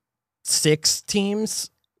 6 teams,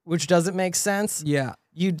 which doesn't make sense. Yeah.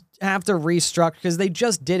 You'd have to restructure because they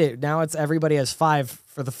just did it. Now it's everybody has 5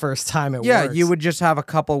 for the first time. It works. You would just have a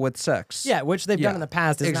couple with 6. Yeah, which they've done in the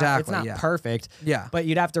past. It's not perfect. Yeah. But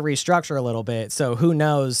you'd have to restructure a little bit. So who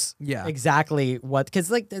knows exactly what, because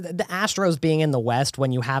like the Astros being in the West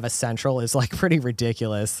when you have a Central is like pretty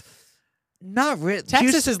ridiculous. Not really.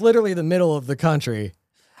 Texas is literally the middle of the country.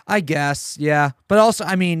 I guess, yeah. But also,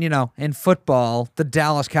 I mean, in football, the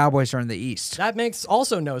Dallas Cowboys are in the East. That makes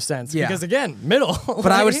also no sense because, again, middle.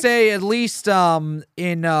 But I would say at least in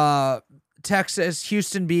Texas,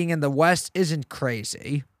 Houston being in the West isn't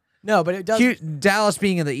crazy. No, but it does. Dallas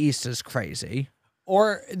being in the East is crazy.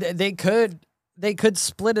 Or they could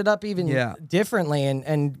split it up even differently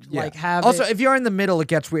and like have also if you're in the middle it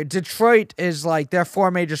gets weird. Detroit is like their 4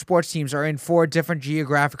 major sports teams are in 4 different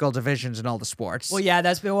geographical divisions in all the sports. Well, yeah,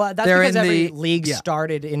 that's because every league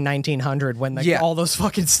started in 1900 when all those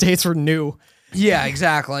fucking states were new. Yeah,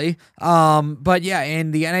 exactly. But yeah,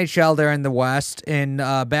 in the NHL, they're in the West. In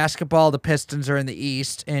basketball, the Pistons are in the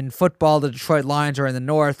East. In football, the Detroit Lions are in the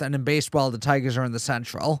North. And in baseball, the Tigers are in the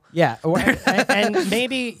Central. Yeah, and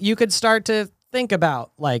maybe you could start to think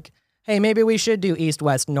about, like, hey, maybe we should do East,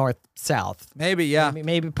 West, North, South. Maybe, yeah.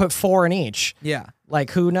 Maybe put 4 in each. Yeah.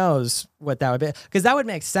 Like, who knows what that would be? Because that would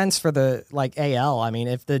make sense for the, like, AL. I mean,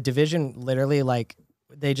 if the division literally, like,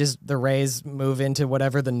 the Rays move into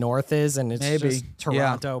whatever the North is, and it's just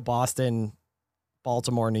Toronto, Boston,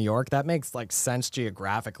 Baltimore, New York. That makes like sense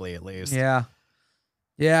geographically, at least. Yeah.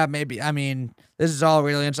 Yeah, maybe. I mean, this is all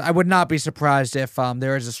really interesting. I would not be surprised if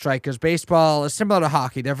there is a strike, because baseball is similar to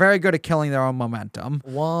hockey. They're very good at killing their own momentum.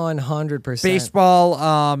 100%.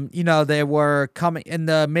 Baseball, they were coming in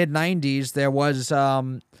the mid-90s. There was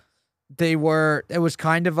it was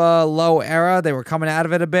kind of a low era. They were coming out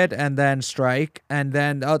of it a bit, and then strike, and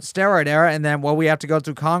then steroid era, and then we have to go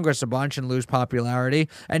through Congress a bunch and lose popularity.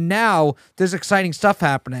 And now there's exciting stuff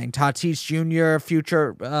happening. Tatis Jr.,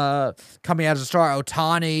 future coming out as a star.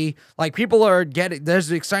 Ohtani, like people are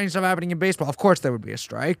there's exciting stuff happening in baseball. Of course, there would be a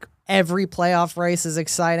strike. Every playoff race is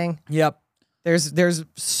exciting. Yep. There's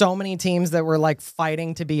so many teams that were like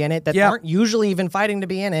fighting to be in it that aren't usually even fighting to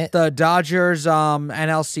be in it. The Dodgers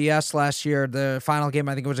NLCS last year, the final game,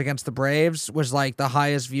 I think it was against the Braves, was like the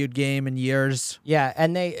highest viewed game in years. Yeah,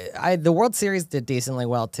 and the World Series did decently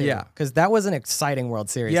well too. Yeah, because that was an exciting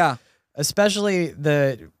World Series. Yeah, especially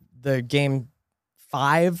the game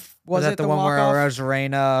 5. Was it the one where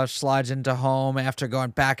Rosarena slides into home after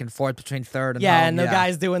going back and forth between third and home? And the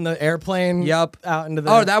guy's doing the airplane. Yep, out into the.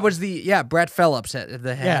 Oh, that was Brett Phillips hit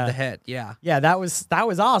the hit. Yeah, that was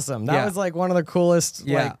awesome. That was like one of the coolest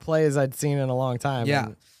like plays I'd seen in a long time. Yeah.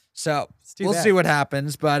 So we'll see what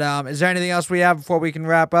happens. But is there anything else we have before we can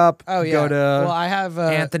wrap up? Oh yeah. Go to I have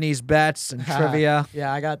Anthony's bets and trivia.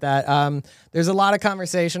 Yeah, I got that. There's a lot of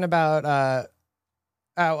conversation about.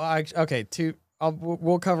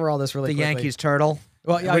 We'll cover all this really quickly. The Yankees turtle.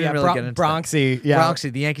 Well, Bronxy. Yeah,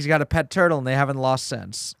 Bronxy. The Yankees got a pet turtle, and they haven't lost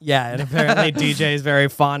since. Yeah, and apparently DJ is very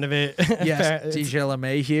fond of it. Yes, DJ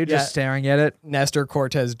LeMahieu just staring at it. Nestor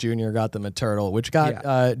Cortez Jr. got them a turtle, which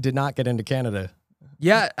did not get into Canada.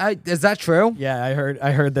 Yeah, is that true? Yeah, I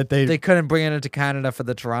heard that they couldn't bring it into Canada for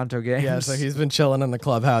the Toronto games. Yeah, so he's been chilling in the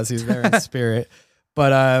clubhouse. He's there in spirit.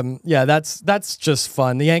 But that's just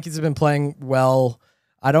fun. The Yankees have been playing well.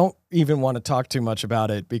 I don't even want to talk too much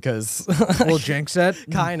about it because we'll jinx it.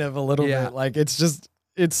 Kind of a little bit. Like they're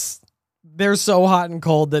so hot and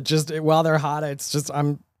cold that just while they're hot, it's just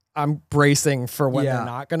I'm bracing for when they're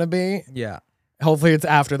not gonna be. Yeah. Hopefully it's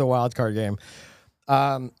after the wild card game.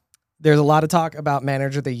 There's a lot of talk about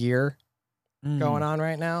manager of the year going on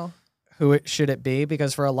right now. Who should it be?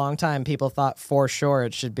 Because for a long time people thought for sure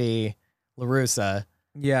it should be La Russa.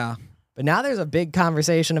 Yeah. But now there's a big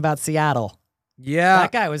conversation about Seattle. Yeah.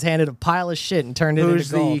 That guy was handed a pile of shit and turned it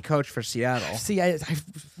Who's into gold. the coach for Seattle? See, I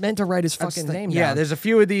meant to write his fucking name down. Yeah, there's a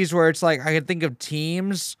few of these where it's like I can think of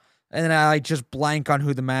teams, and then I just blank on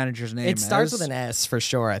who the manager's name is. It starts with an S for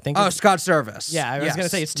sure. I think. Oh, Scott Service. Yeah, I was going to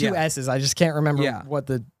say it's two Yeah. S's. I just can't remember Yeah. what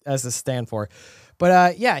the S's stand for.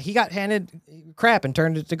 But yeah, he got handed crap and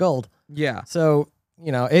turned it to gold. Yeah. So,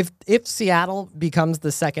 you know, if Seattle becomes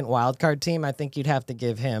the second wild card team, I think you'd have to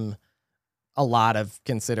give him a lot of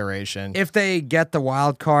consideration. If they get the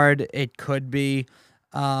wild card, it could be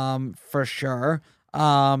for sure.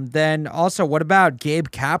 Then also, what about Gabe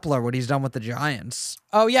Kapler, what he's done with the Giants?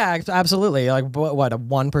 Oh, yeah, absolutely. Like, what, a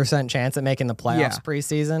 1% chance at making the playoffs Yeah.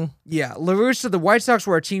 preseason? Yeah, La Russa, the White Sox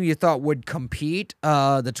were a team you thought would compete.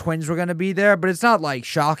 The Twins were going to be there, but it's not like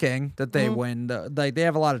shocking that they win. Like they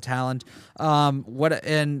have a lot of talent. And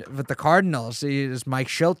with the Cardinals, does Mike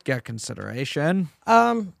Schilt get consideration?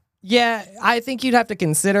 Yeah, I think you'd have to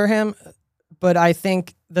consider him, but I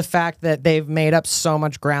think the fact that they've made up so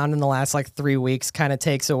much ground in the last like 3 weeks kind of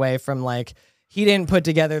takes away from like he didn't put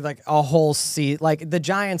together like a whole seat. Like the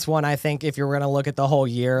Giants one, I think if you're going to look at the whole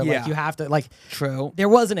year, Yeah. like you have to like True. there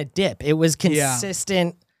wasn't a dip. It was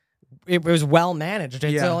consistent. It was well managed.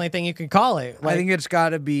 It's Yeah. the only thing you could call it. I think it's got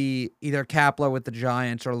to be either Kapler with the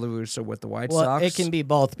Giants or La Russa with the White Sox. It can be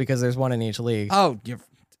both because there's one in each league. Oh,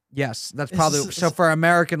 yes, that's probably so. For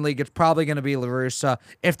American League, it's probably going to be La Russa.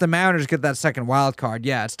 If the Mariners get that second wild card,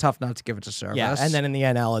 yeah, it's tough not to give it to Service. Yeah, and then in the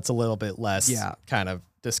NL, it's a little bit less kind of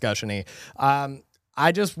discussion-y.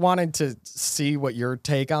 I just wanted to see what your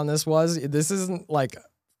take on this was. This isn't, like,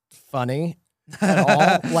 funny at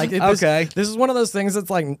all. Like, this is one of those things that's,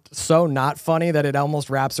 like, so not funny that it almost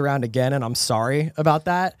wraps around again, and I'm sorry about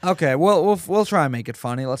that. Okay, we'll try and make it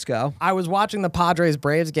funny. Let's go. I was watching the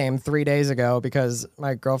Padres-Braves game 3 days ago because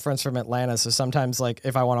my girlfriend's from Atlanta, so sometimes, like,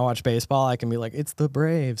 if I want to watch baseball, I can be like, it's the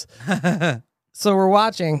Braves. So we're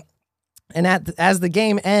watching, and as the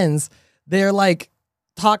game ends, they're, like,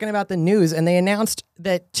 talking about the news, and they announced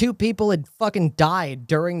that 2 people had fucking died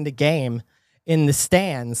during the game in the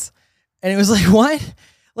stands. And it was like, what?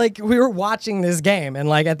 Like, we were watching this game, and,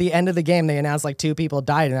 like, at the end of the game, they announced, like, 2 people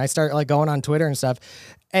died, and I start, like, going on Twitter and stuff.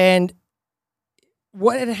 And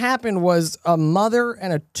what had happened was a mother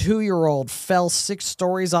and a 2-year-old fell 6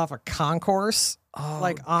 stories off a concourse,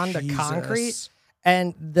 onto concrete.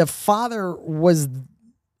 And the father was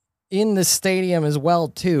in the stadium as well,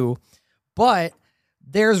 too. But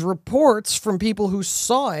there's reports from people who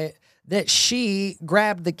saw it that she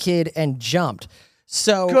grabbed the kid and jumped.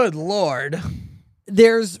 So Good Lord.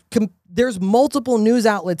 there's multiple news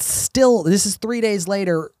outlets still, this is 3 days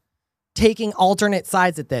later, taking alternate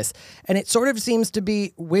sides at this. And it sort of seems to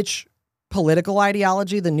be which political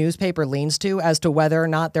ideology the newspaper leans to as to whether or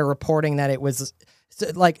not they're reporting that it was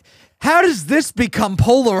like, how does this become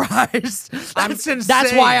polarized? That's insane.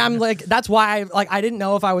 that's why I didn't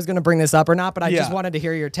know if I was going to bring this up or not, but I just wanted to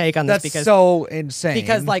hear your take on this That's because so insane.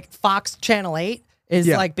 because like Fox Channel 8 is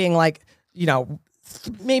like being like, you know,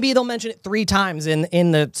 maybe they'll mention it 3 times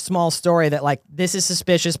in the small story that like this is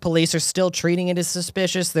suspicious. Police are still treating it as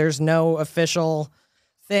suspicious. There's no official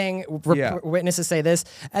thing. Witnesses say this,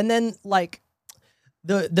 and then like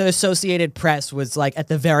the Associated Press was like at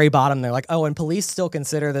the very bottom. They're like, oh, and police still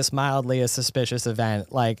consider this mildly a suspicious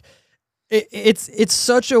event. Like it's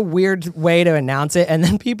such a weird way to announce it, and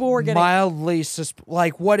then people were getting mildly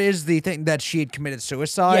like, what is the thing that she had committed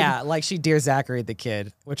suicide? Yeah, like she Dear Zachary the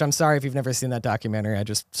kid, which I'm sorry if you've never seen that documentary. I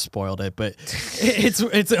just spoiled it, but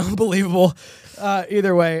it's unbelievable.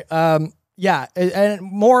 Either way, yeah, and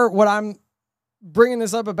more what I'm bringing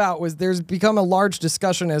this up about was there's become a large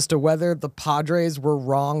discussion as to whether the Padres were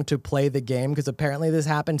wrong to play the game because apparently this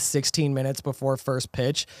happened 16 minutes before first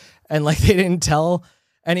pitch, and like they didn't tell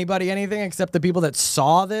anybody anything except the people that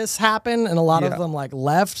saw this happen, and a lot of them like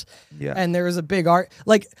left. Yeah. And there was a big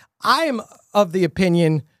like I am of the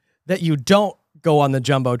opinion that you don't go on the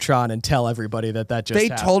Jumbotron and tell everybody that just they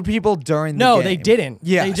happened. told people during the game. game. They didn't.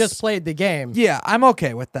 Yeah, they just played the game. Yeah, I'm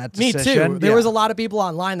okay with that decision. Me too. There was a lot of people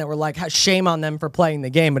online that were like, shame on them for playing the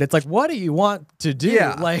game, but it's like, what do you want to do?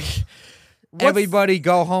 Yeah. Like everybody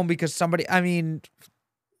go home because somebody, I mean,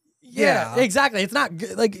 yeah, exactly. It's not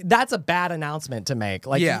good. Like that's a bad announcement to make.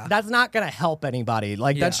 Like that's not going to help anybody.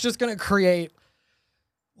 Like that's just going to create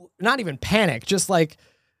not even panic, just like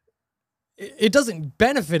it doesn't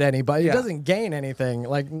benefit anybody. It doesn't gain anything.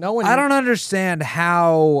 Like no one. I don't understand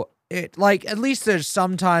how it, like, at least there's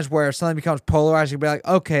some times where something becomes polarized. You'd be like,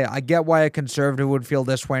 okay, I get why a conservative would feel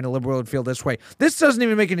this way and a liberal would feel this way. This doesn't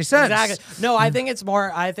even make any sense. Exactly. No, I think it's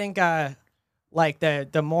more, I think like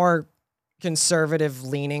the more conservative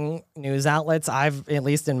leaning news outlets, I've, at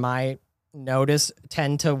least in my notice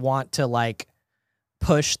tend to want to like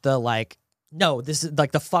push the like, no, this is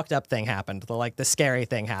like the fucked up thing happened. The scary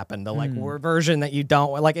thing happened. The like version that you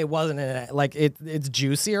don't like. It wasn't like it's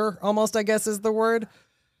juicier almost, I guess is the word.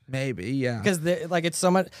 Maybe, yeah. Because like it's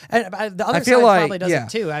so much. And the other I feel side like, probably does yeah. it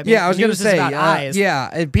too. I mean, Yeah, I was gonna news is say, about eyes. yeah,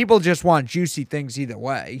 and people just want juicy things either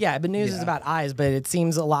way. Yeah, but news is about eyes, but it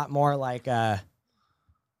seems a lot more like I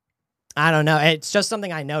don't know. It's just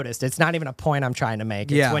something I noticed. It's not even a point I'm trying to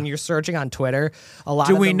make. It's Yeah. when you're searching on Twitter, a lot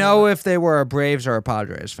Do of we them know if they were a Braves or a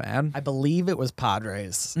Padres fan? I believe it was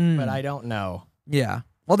Padres, but I don't know. Yeah.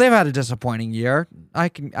 Well, they've had a disappointing year. I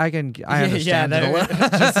understand it a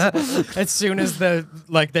little. As soon as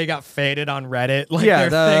they got faded on Reddit, like Yeah,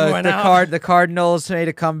 their thing went out. the Cardinals made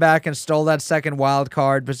a comeback and stole that second wild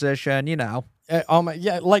card position. You know, I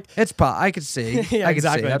could see. Yeah, I could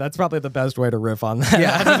exactly. see it. That's probably the best way to riff on that.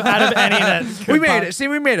 Yeah. out of any that We could made it. See,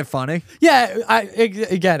 we made it funny. Yeah,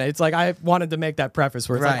 again, it's like I wanted to make that preface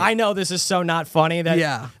where it's like Right. I know this is so not funny that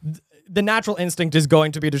Yeah. the natural instinct is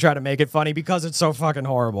going to be to try to make it funny because it's so fucking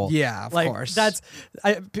horrible. Yeah, of course. That's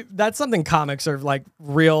something comics are like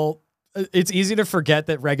real. It's easy to forget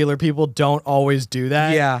that regular people don't always do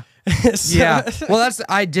that. Yeah. So- Yeah. Well,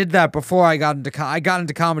 I did that before I got into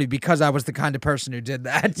comedy because I was the kind of person who did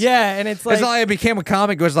that. Yeah, and it's like It's not like I became a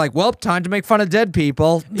comic. It was like, well, time to make fun of dead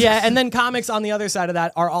people. yeah, and then comics on the other side of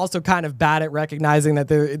that are also kind of bad at recognizing that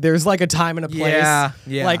there's like a time and a place. Yeah.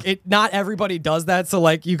 Like not everybody does that, so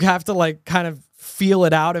like you have to like kind of feel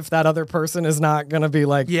it out if that other person is not gonna be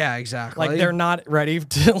like Yeah, exactly. like they're not ready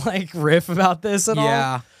to like riff about this at all.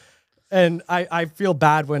 Yeah. And I feel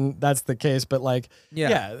bad when that's the case, but like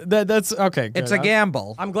that's okay. Good. It's a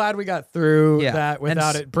gamble. I'm glad we got through Yeah. that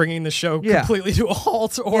without And it bringing the show Yeah. completely to a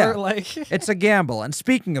halt or Yeah. like It's a gamble. And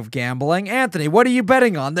speaking of gambling, Anthony, what are you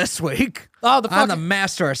betting on this week? oh the I'm the fucking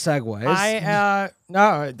master of segues.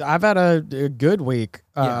 I've had a good week.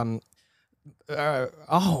 Yeah.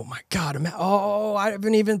 Oh my god! I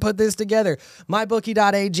haven't even put this together.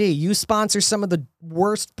 MyBookie.ag. You sponsor some of the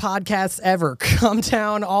worst podcasts ever. Come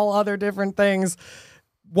down, all other different things.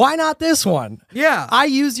 Why not this one? Yeah. I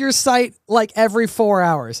use your site like every 4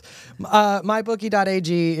 hours.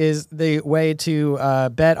 MyBookie.ag is the way to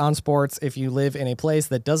bet on sports if you live in a place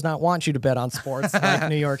that does not want you to bet on sports, like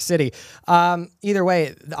New York City. Either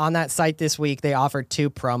way, on that site this week, they offered 2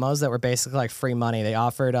 promos that were basically like free money. They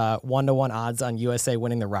offered 1-to-1 odds on USA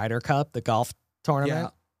winning the Ryder Cup, the golf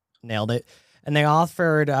tournament. Nailed it. And they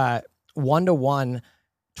offered 1-to-1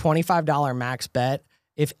 $25 max bet.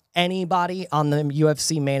 If anybody on the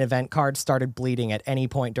UFC main event card started bleeding at any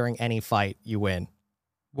point during any fight, you win.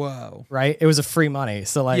 Whoa. Right? It was a free money.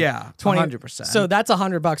 So like 100%. So that's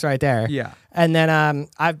 $100 right there. Yeah. And then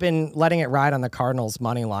I've been letting it ride on the Cardinals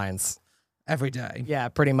money lines. Every day. Yeah,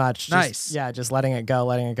 pretty much. Nice. Just letting it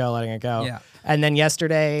go. Yeah. And then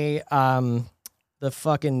yesterday, the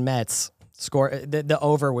fucking Mets score. The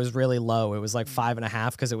over was really low. It was like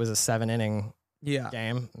 5.5 because it was a 7-inning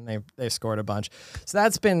game, and they scored a bunch. So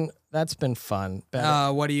that's been fun.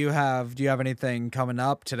 What do you have? Do you have anything coming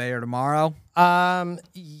up today or tomorrow?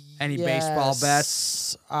 Any baseball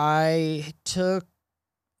bets? I took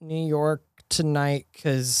New York tonight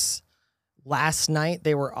because last night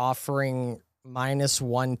they were offering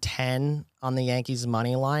 -110 on the Yankees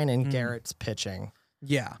money line, and Garrett's pitching.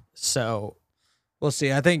 Yeah. So we'll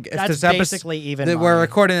see. I think if that's this episode, basically even. we're money.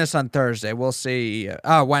 recording this on Thursday. We'll see.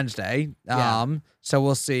 Wednesday. Yeah. So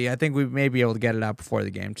we'll see. I think we may be able to get it out before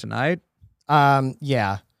the game tonight.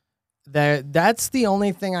 Yeah. That's the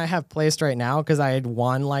only thing I have placed right now because I had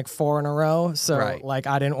won like 4 in a row. So like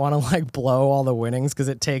I didn't want to like blow all the winnings because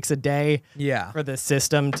it takes a day for the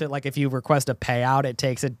system to like if you request a payout, it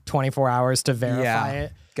takes it 24 hours to verify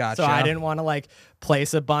it. Gotcha. So I didn't want to like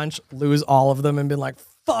place a bunch, lose all of them, and be like,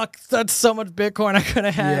 fuck, that's so much Bitcoin I could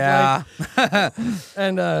have had. Yeah. Like,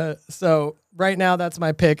 and so right now that's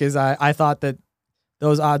my pick is I thought that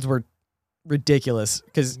those odds were ridiculous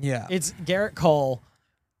because it's Garrett Cole.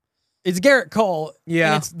 It's Garrett Cole.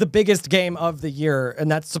 Yeah. And it's the biggest game of the year, and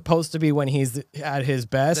that's supposed to be when he's at his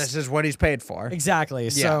best. This is what he's paid for. Exactly.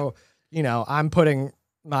 So, I'm putting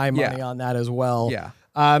my money on that as well. Yeah.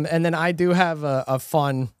 And then I do have a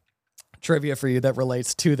fun trivia for you that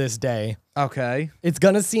relates to this day. Okay. It's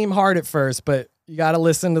going to seem hard at first, but you got to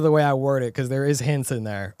listen to the way I word it because there is hints in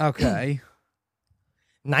there. Okay.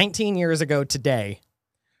 19 years ago today,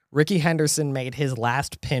 Ricky Henderson made his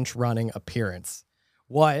last pinch running appearance.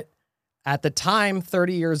 What, at the time,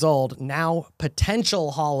 30 years old, now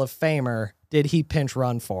potential Hall of Famer, did he pinch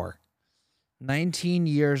run for? 19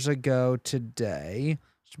 years ago today,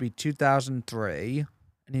 should be 2003,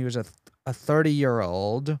 and he was a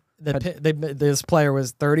 30-year-old. This player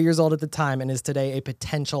was 30 years old at the time and is today a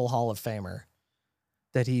potential Hall of Famer.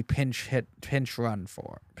 That he pinch ran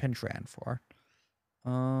for.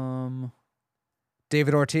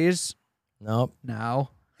 David Ortiz? Nope. No.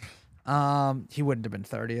 He wouldn't have been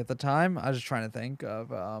 30 at the time. I was just trying to think of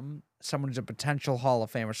someone who's a potential Hall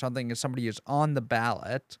of Famer, somebody who's on the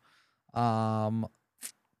ballot. And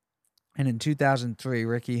in 2003,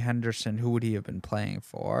 Ricky Henderson, who would he have been playing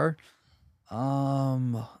for?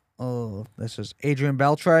 This is Adrian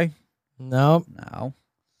Beltre. Nope. No.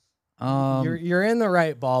 You're in the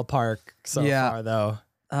right ballpark so far, though.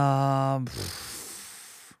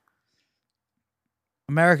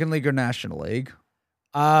 American League or National League?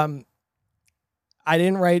 I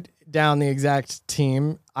didn't write down the exact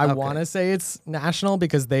team. I want to say it's national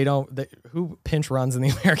because who pinch runs in the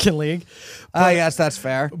American League. Yes, that's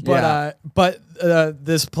fair. But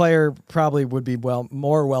this player probably would be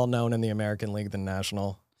more well known in the American League than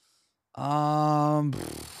national.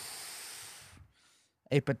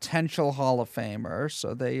 A potential Hall of Famer,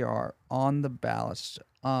 so they are on the ballot.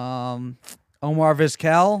 Omar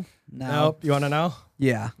Vizquel? No. Nope. You want to know?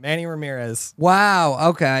 Yeah. Manny Ramirez. Wow.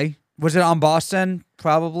 Okay. Was it on Boston?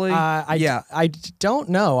 Probably. I don't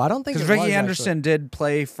know. I don't think because Ricky Anderson did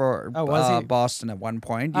play for Boston at one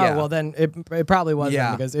point. Oh, well then it probably was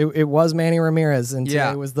because it was Manny Ramirez and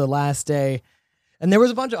today was the last day. And there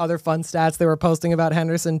was a bunch of other fun stats they were posting about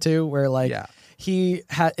Henderson too, where it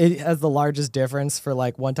has the largest difference for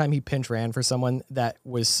like one time he pinch ran for someone that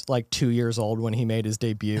was like 2 years old when he made his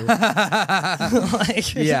debut.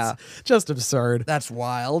 It's just absurd. That's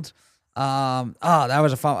wild. That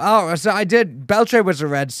was a fun. So I did. Beltre was a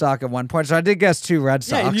Red Sox at one point, so I did guess 2 Red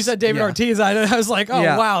Sox. Yeah, and you said David Ortiz. I was like,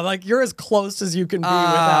 wow, like you're as close as you can be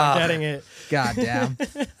without getting it. God damn.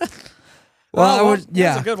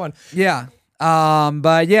 That's a good one. Yeah.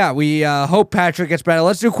 But yeah, we hope Patrick gets better.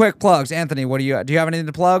 Let's do quick plugs. Anthony, do you have anything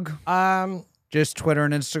to plug? Just Twitter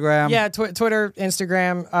and Instagram. Yeah, Twitter,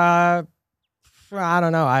 Instagram. I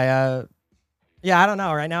don't know. I don't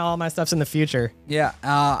know. Right now, all my stuff's in the future. Yeah,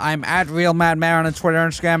 I'm at Real Mad Maron on Twitter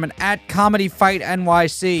and Instagram and at Comedy Fight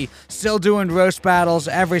NYC. Still doing roast battles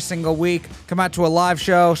every single week. Come out to a live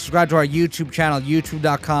show. Subscribe to our YouTube channel,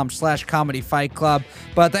 youtube.com/Comedy Fight Club.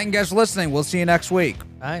 But thank you guys for listening. We'll see you next week.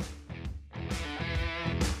 Bye.